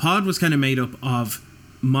 Because the pod was kind of made up of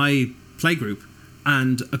my playgroup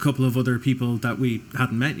and a couple of other people that we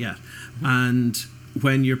hadn't met yet. And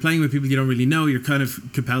when you're playing with people you don't really know, you're kind of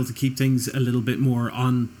compelled to keep things a little bit more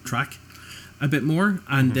on track, a bit more.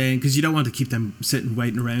 And then, because you don't want to keep them sitting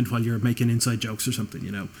waiting around while you're making inside jokes or something,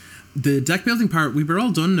 you know. The deck building part, we were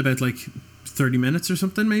all done in about like 30 minutes or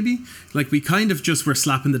something, maybe. Like, we kind of just were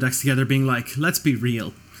slapping the decks together, being like, let's be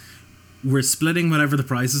real. We're splitting whatever the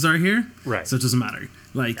prizes are here. Right. So it doesn't matter.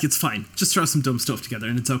 Like, it's fine. Just throw some dumb stuff together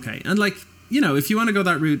and it's okay. And like, you know, if you want to go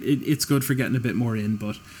that route, it's good for getting a bit more in.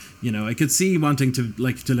 But, you know, I could see wanting to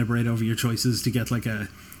like deliberate over your choices to get like a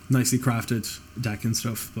nicely crafted deck and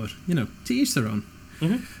stuff. But, you know, to each their own.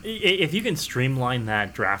 If you can streamline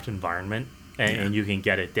that draft environment and you can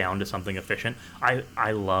get it down to something efficient,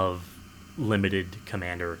 I love limited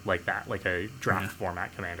Commander like that, like a draft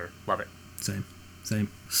format Commander. Love it. Same.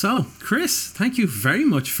 So, Chris, thank you very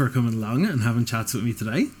much for coming along and having chats with me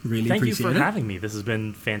today. Really appreciate it. Thank you for having me. This has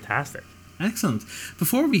been fantastic. Excellent.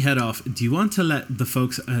 Before we head off, do you want to let the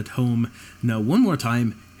folks at home know one more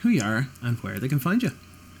time who you are and where they can find you?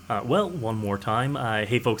 Well, one more time.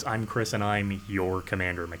 Hey, folks, I'm Chris, and I'm your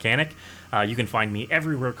Commander Mechanic. You can find me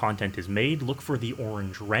everywhere content is made. Look for the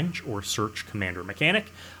orange wrench or search Commander Mechanic.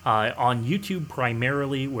 On YouTube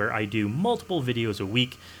primarily, where I do multiple videos a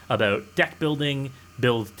week about deck building,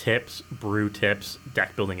 build tips, brew tips,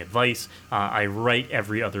 deck building advice. I write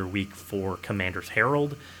every other week for Commander's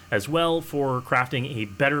Herald, as well for crafting a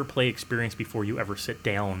better play experience before you ever sit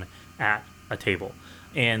down at a table.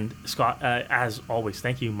 And Scott, as always,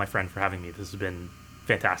 thank you, my friend, for having me. This has been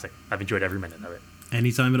fantastic. I've enjoyed every minute of it.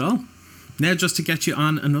 Anytime at all. Now, just to get you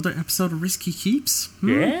on another episode of Risky Keeps.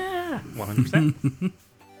 Yeah, 100%.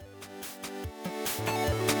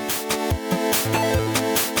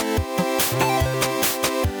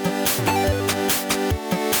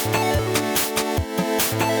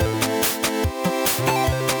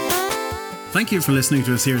 Thank you for listening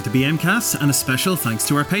to us here at the BMcast, and a special thanks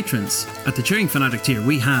to our patrons. At the Cheering Fanatic tier,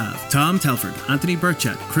 we have Tom Telford, Anthony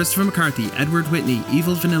Burchett, Christopher McCarthy, Edward Whitney,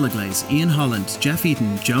 Evil Vanilla Glaze, Ian Holland, Jeff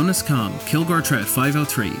Eaton, Jonas Com, Kilgore Trout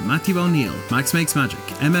 503, Matthew O'Neill, Max Makes Magic,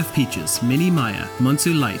 MF Peaches, Minnie Maya,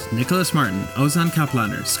 Munsu Light, Nicholas Martin, Ozan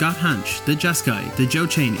Kaplaner, Scott Hanch, The Jeskai, The Joe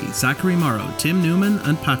Cheney, Zachary Morrow, Tim Newman,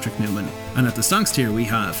 and Patrick Newman. And at the Stonks tier, we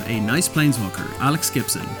have A Nice Planeswalker, Alex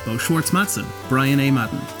Gibson, Bo Schwartz-Matson, Brian A.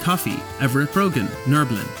 Madden, Coffee, Everett Brogan,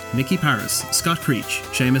 Nerblin, Mickey Paris, Scott Creech,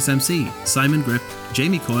 Seamus MC, Simon Grip,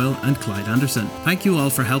 Jamie Coyle, and Clyde Anderson. Thank you all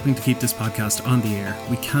for helping to keep this podcast on the air.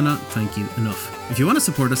 We cannot thank you enough. If you want to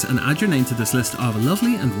support us and add your name to this list of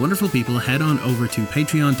lovely and wonderful people, head on over to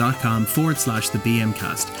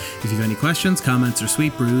patreon.com/thebmcast. If you have any questions, comments, or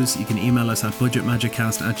sweet brews, you can email us at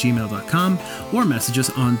budgetmagiccast@gmail.com or message us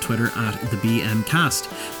on Twitter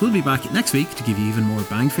 @thebmcast. We'll be back next week to give you even more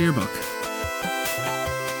bang for your buck.